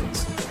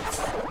opinions.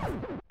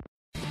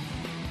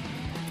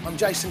 I'm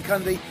Jason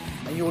Cundy,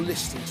 and you're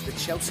listening to the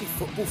Chelsea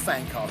Football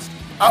Fancast.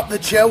 Up the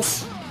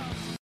Chelsea!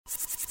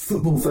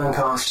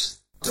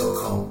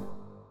 Footballfancast.com.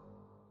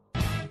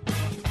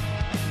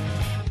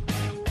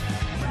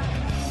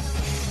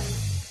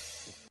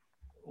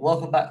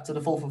 Welcome back to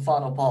the 4th and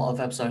final part of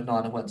episode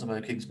 9 of Went to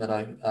Mow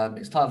Kingsmeadow.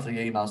 It's time for the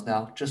emails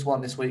now. Just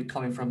one this week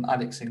coming from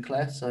Alex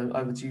Sinclair. So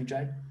over to you,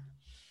 Jane.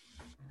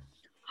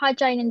 Hi,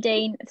 Jane and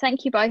Dean.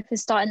 Thank you both for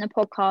starting the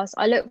podcast.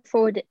 I look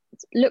forward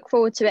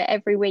to it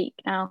every week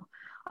now.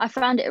 I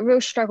found it a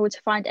real struggle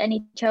to find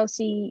any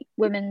Chelsea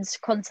women's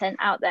content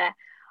out there.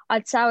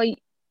 I'd scour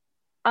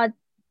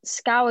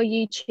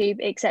YouTube,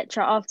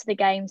 etc. after the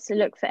games to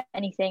look for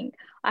anything.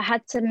 I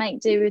had to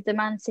make do with the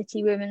Man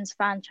City Women's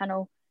fan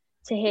channel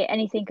to hear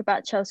anything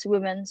about Chelsea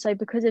women. So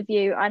because of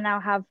you, I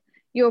now have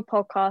your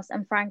podcast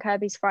and Frank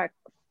Kirby's Fight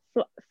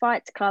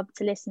Club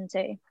to listen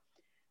to.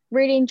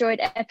 Really enjoyed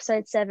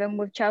episode 7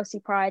 with Chelsea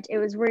Pride. It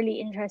was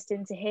really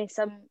interesting to hear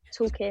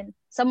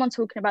someone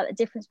talking about the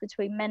difference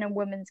between men and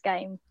women's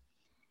game.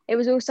 It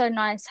was also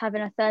nice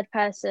having a third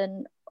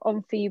person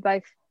on for you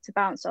both to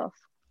bounce off.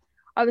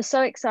 I was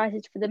so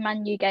excited for the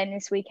Man U game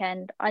this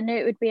weekend. I knew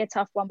it would be a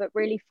tough one, but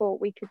really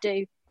thought we could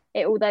do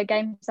it, although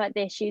games like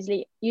this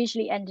usually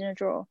end in a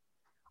draw.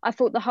 I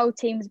thought the whole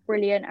team was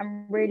brilliant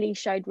and really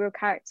showed real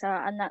character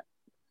and that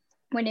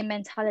winning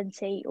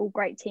mentality all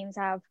great teams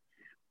have.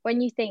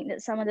 When you think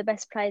that some of the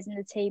best players in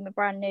the team are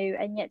brand new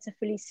and yet to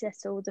fully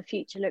settle, the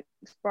future looks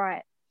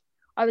bright.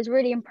 I was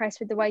really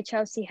impressed with the way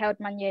Chelsea held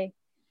Man U.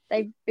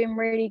 They've been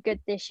really good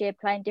this year,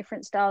 playing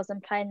different styles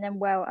and playing them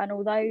well. And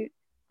although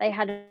they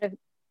had a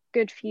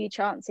good few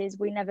chances,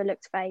 we never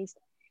looked phased.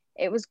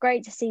 It was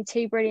great to see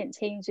 2 brilliant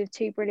teams with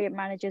 2 brilliant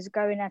managers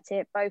going at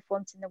it, both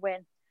wanting the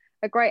win.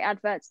 A great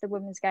advert to the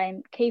women's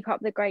game. Keep up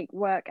the great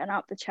work and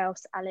up the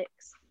Chelsea,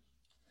 Alex.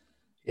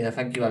 Yeah,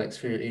 thank you, Alex,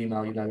 for your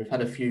email. We've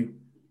had a few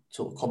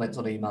sort of comments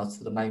on emails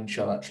to the main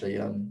show, actually.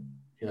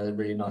 They're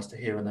really nice to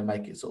hear and they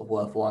make it sort of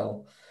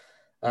worthwhile.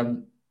 A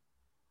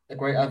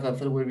great advert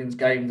for the women's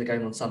game, the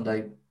game on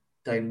Sunday.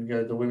 Dane,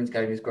 the women's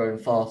game is growing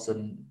fast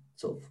and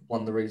sort of one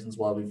of the reasons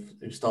why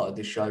we've started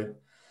this show.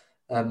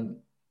 It's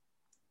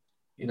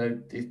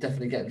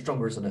definitely getting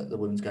stronger, isn't it, the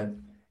women's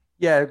game?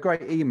 Yeah,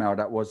 great email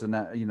that was, and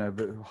that,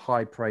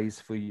 high praise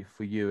for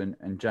you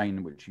and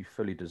Jane, which you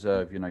fully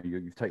deserve.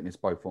 You've taken this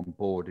both on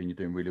board, and you're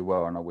doing really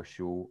well. And I wish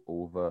you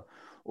all the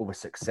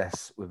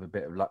success with a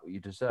bit of luck that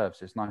you deserve.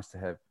 So it's nice to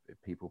have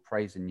people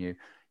praising you.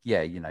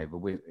 Yeah,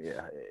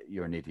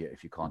 you're an idiot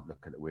if you can't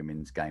look at the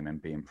women's game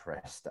and be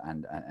impressed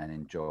and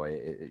enjoy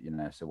it.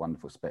 It's a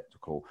wonderful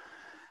spectacle.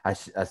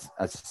 As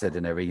I said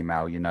in her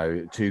email,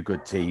 two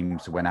good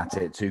teams went at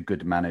it, two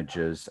good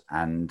managers,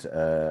 and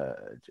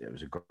it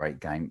was a great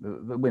game.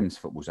 The women's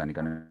football's only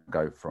going to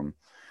go from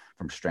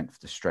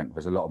strength to strength.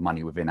 There's a lot of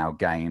money within our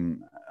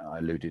game. I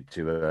alluded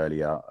to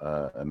earlier,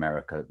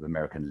 the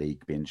American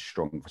League being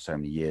strong for so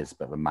many years,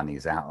 but the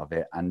money's out of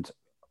it. And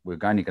we're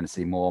only going to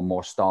see more and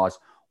more stars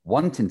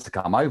wanting to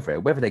come over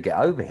here. Whether they get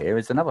over here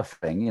is another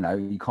thing.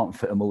 You can't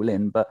fit them all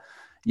in, but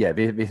yeah,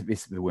 the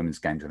women's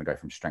game's going to go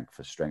from strength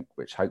to strength,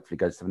 which hopefully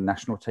goes to the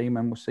national team,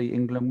 and we'll see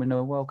England win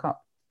a World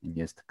Cup in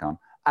years to come,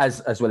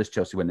 as well as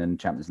Chelsea winning the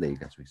Champions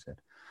League, as we said.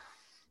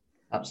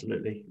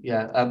 Absolutely,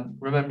 yeah.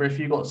 Remember, if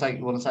you've got something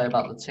you want to say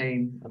about the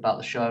team, about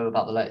the show,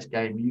 about the latest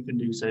game, you can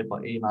do so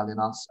by emailing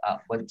us at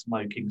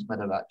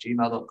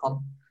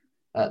wenttomokingsmeadow@gmail.com.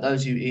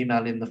 Those who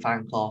email in the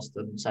fancast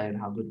and saying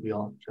how good we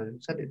are,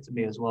 send it to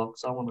me as well,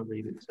 because I want to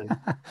read it too.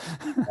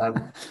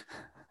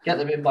 Get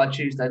them in by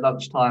Tuesday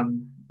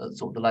lunchtime, at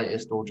sort of the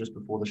latest, or just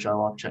before the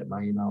show. I'll check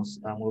my emails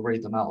and we'll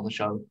read them out on the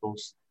show, of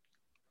course.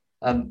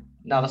 Now,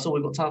 that's all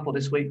we've got time for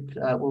this week.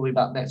 We'll be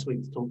back next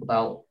week to talk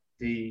about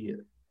the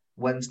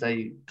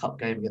Wednesday Cup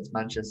game against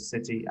Manchester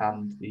City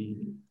and the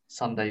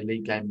Sunday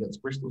League game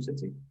against Bristol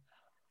City.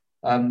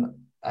 And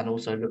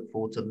also look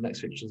forward to the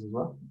next fixtures as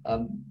well.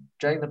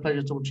 Jane, a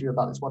pleasure talking to you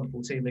about this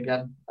wonderful team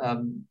again.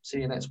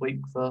 See you next week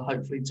for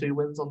hopefully 2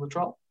 wins on the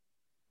trot.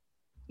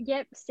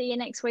 Yep, see you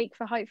next week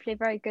for hopefully a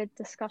very good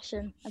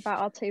discussion about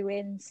our 2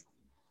 wins.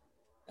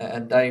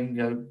 And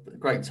Dane,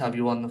 great to have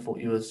you on. I thought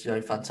you was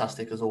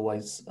fantastic as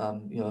always.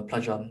 A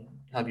pleasure and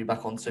have you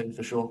back on soon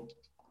for sure.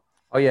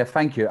 Oh yeah,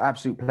 thank you.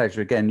 Absolute pleasure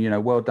again.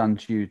 Well done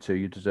to you two.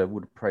 You deserve all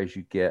the praise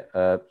you get.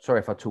 Sorry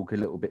if I talk a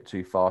little bit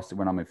too fast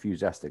when I'm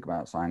enthusiastic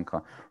about something.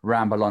 I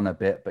ramble on a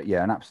bit, but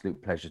yeah, an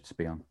absolute pleasure to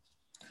be on.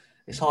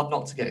 It's hard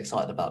not to get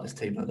excited about this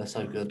team, though. They're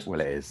so good.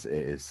 Well, it is.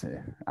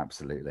 Yeah,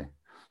 absolutely.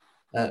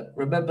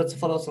 Remember to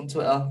follow us on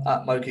Twitter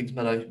at Mo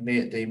Kingsmeadow, me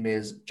at Dean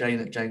Mears,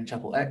 Jane at Jane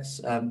Chapel X.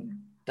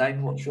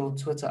 Dane, what's your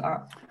Twitter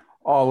at?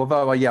 Oh,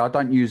 although I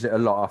don't use it a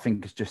lot. I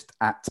think it's just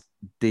at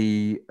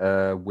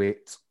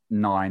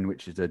DWIT9,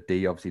 which is a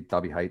D, obviously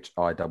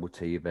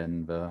WHITT,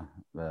 then the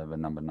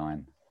number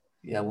 9.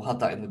 Yeah, we'll have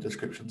that in the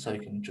description so you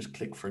can just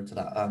click through to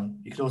that.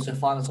 You can also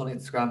find us on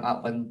Instagram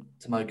at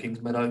Mo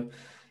Kingsmeadow.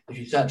 If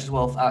you search as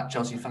well at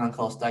Chelsea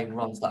Fancast, Dane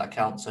runs that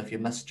account. So if you're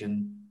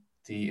messaging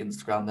the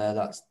Instagram there,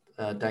 that's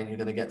Dane you're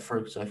going to get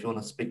through. So if you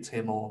want to speak to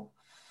him or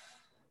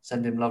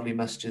send him lovely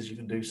messages, you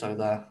can do so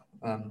there.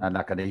 And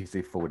I can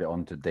easily forward it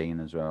on to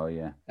Dean as well,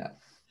 yeah.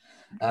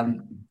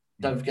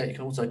 Don't forget, you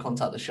can also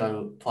contact the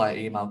show via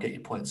email, get your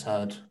points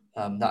heard.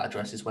 That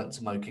address is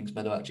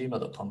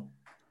wenttomokingsmeadow@gmail.com.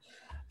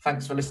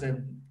 Thanks for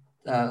listening.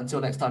 Until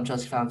next time,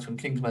 Chelsea fans, from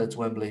Kingsmeadow to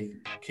Wembley,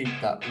 keep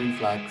that blue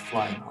flag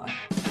flying high.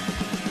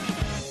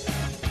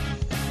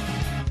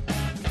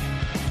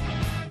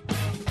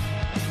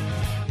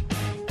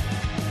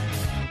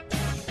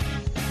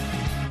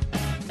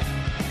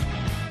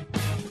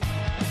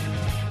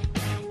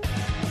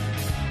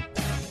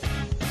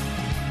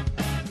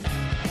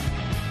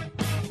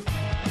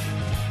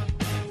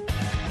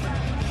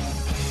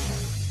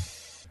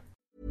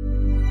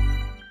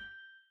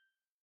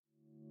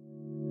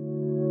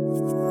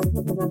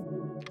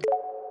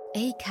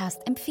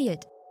 Acast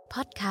empfiehlt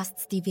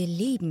Podcasts, die wir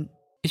lieben.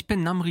 Ich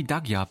bin Namri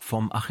Dagyab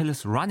vom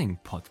Achilles Running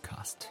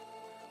Podcast.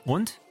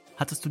 Und?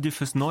 Hattest du dir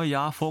fürs neue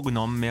Jahr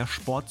vorgenommen, mehr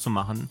Sport zu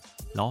machen?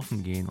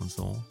 Laufen gehen und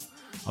so.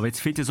 Aber jetzt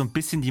fehlt dir so ein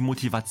bisschen die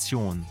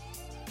Motivation.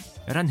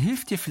 Ja, dann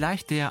hilft dir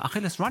vielleicht der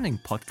Achilles Running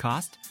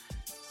Podcast,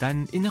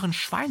 deinen inneren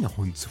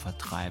Schweinehund zu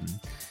vertreiben.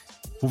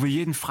 Wo wir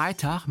jeden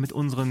Freitag mit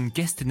unseren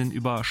Gästinnen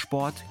über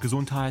Sport,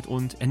 Gesundheit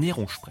und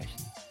Ernährung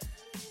sprechen.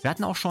 Wir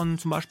hatten auch schon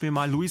zum Beispiel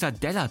mal Luisa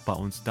Dellert bei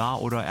uns da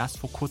oder erst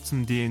vor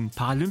kurzem den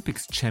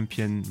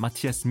Paralympics-Champion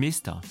Matthias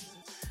Meester.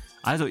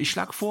 Also ich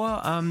schlage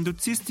vor, du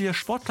ziehst dir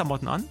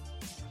Sportklamotten an,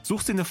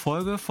 suchst dir eine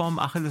Folge vom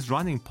Achilles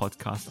Running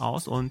Podcast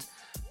aus und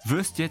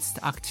wirst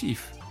jetzt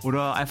aktiv.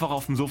 Oder einfach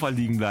auf dem Sofa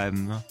liegen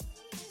bleiben. Ne?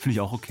 Finde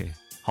ich auch okay.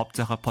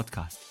 Hauptsache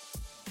Podcast.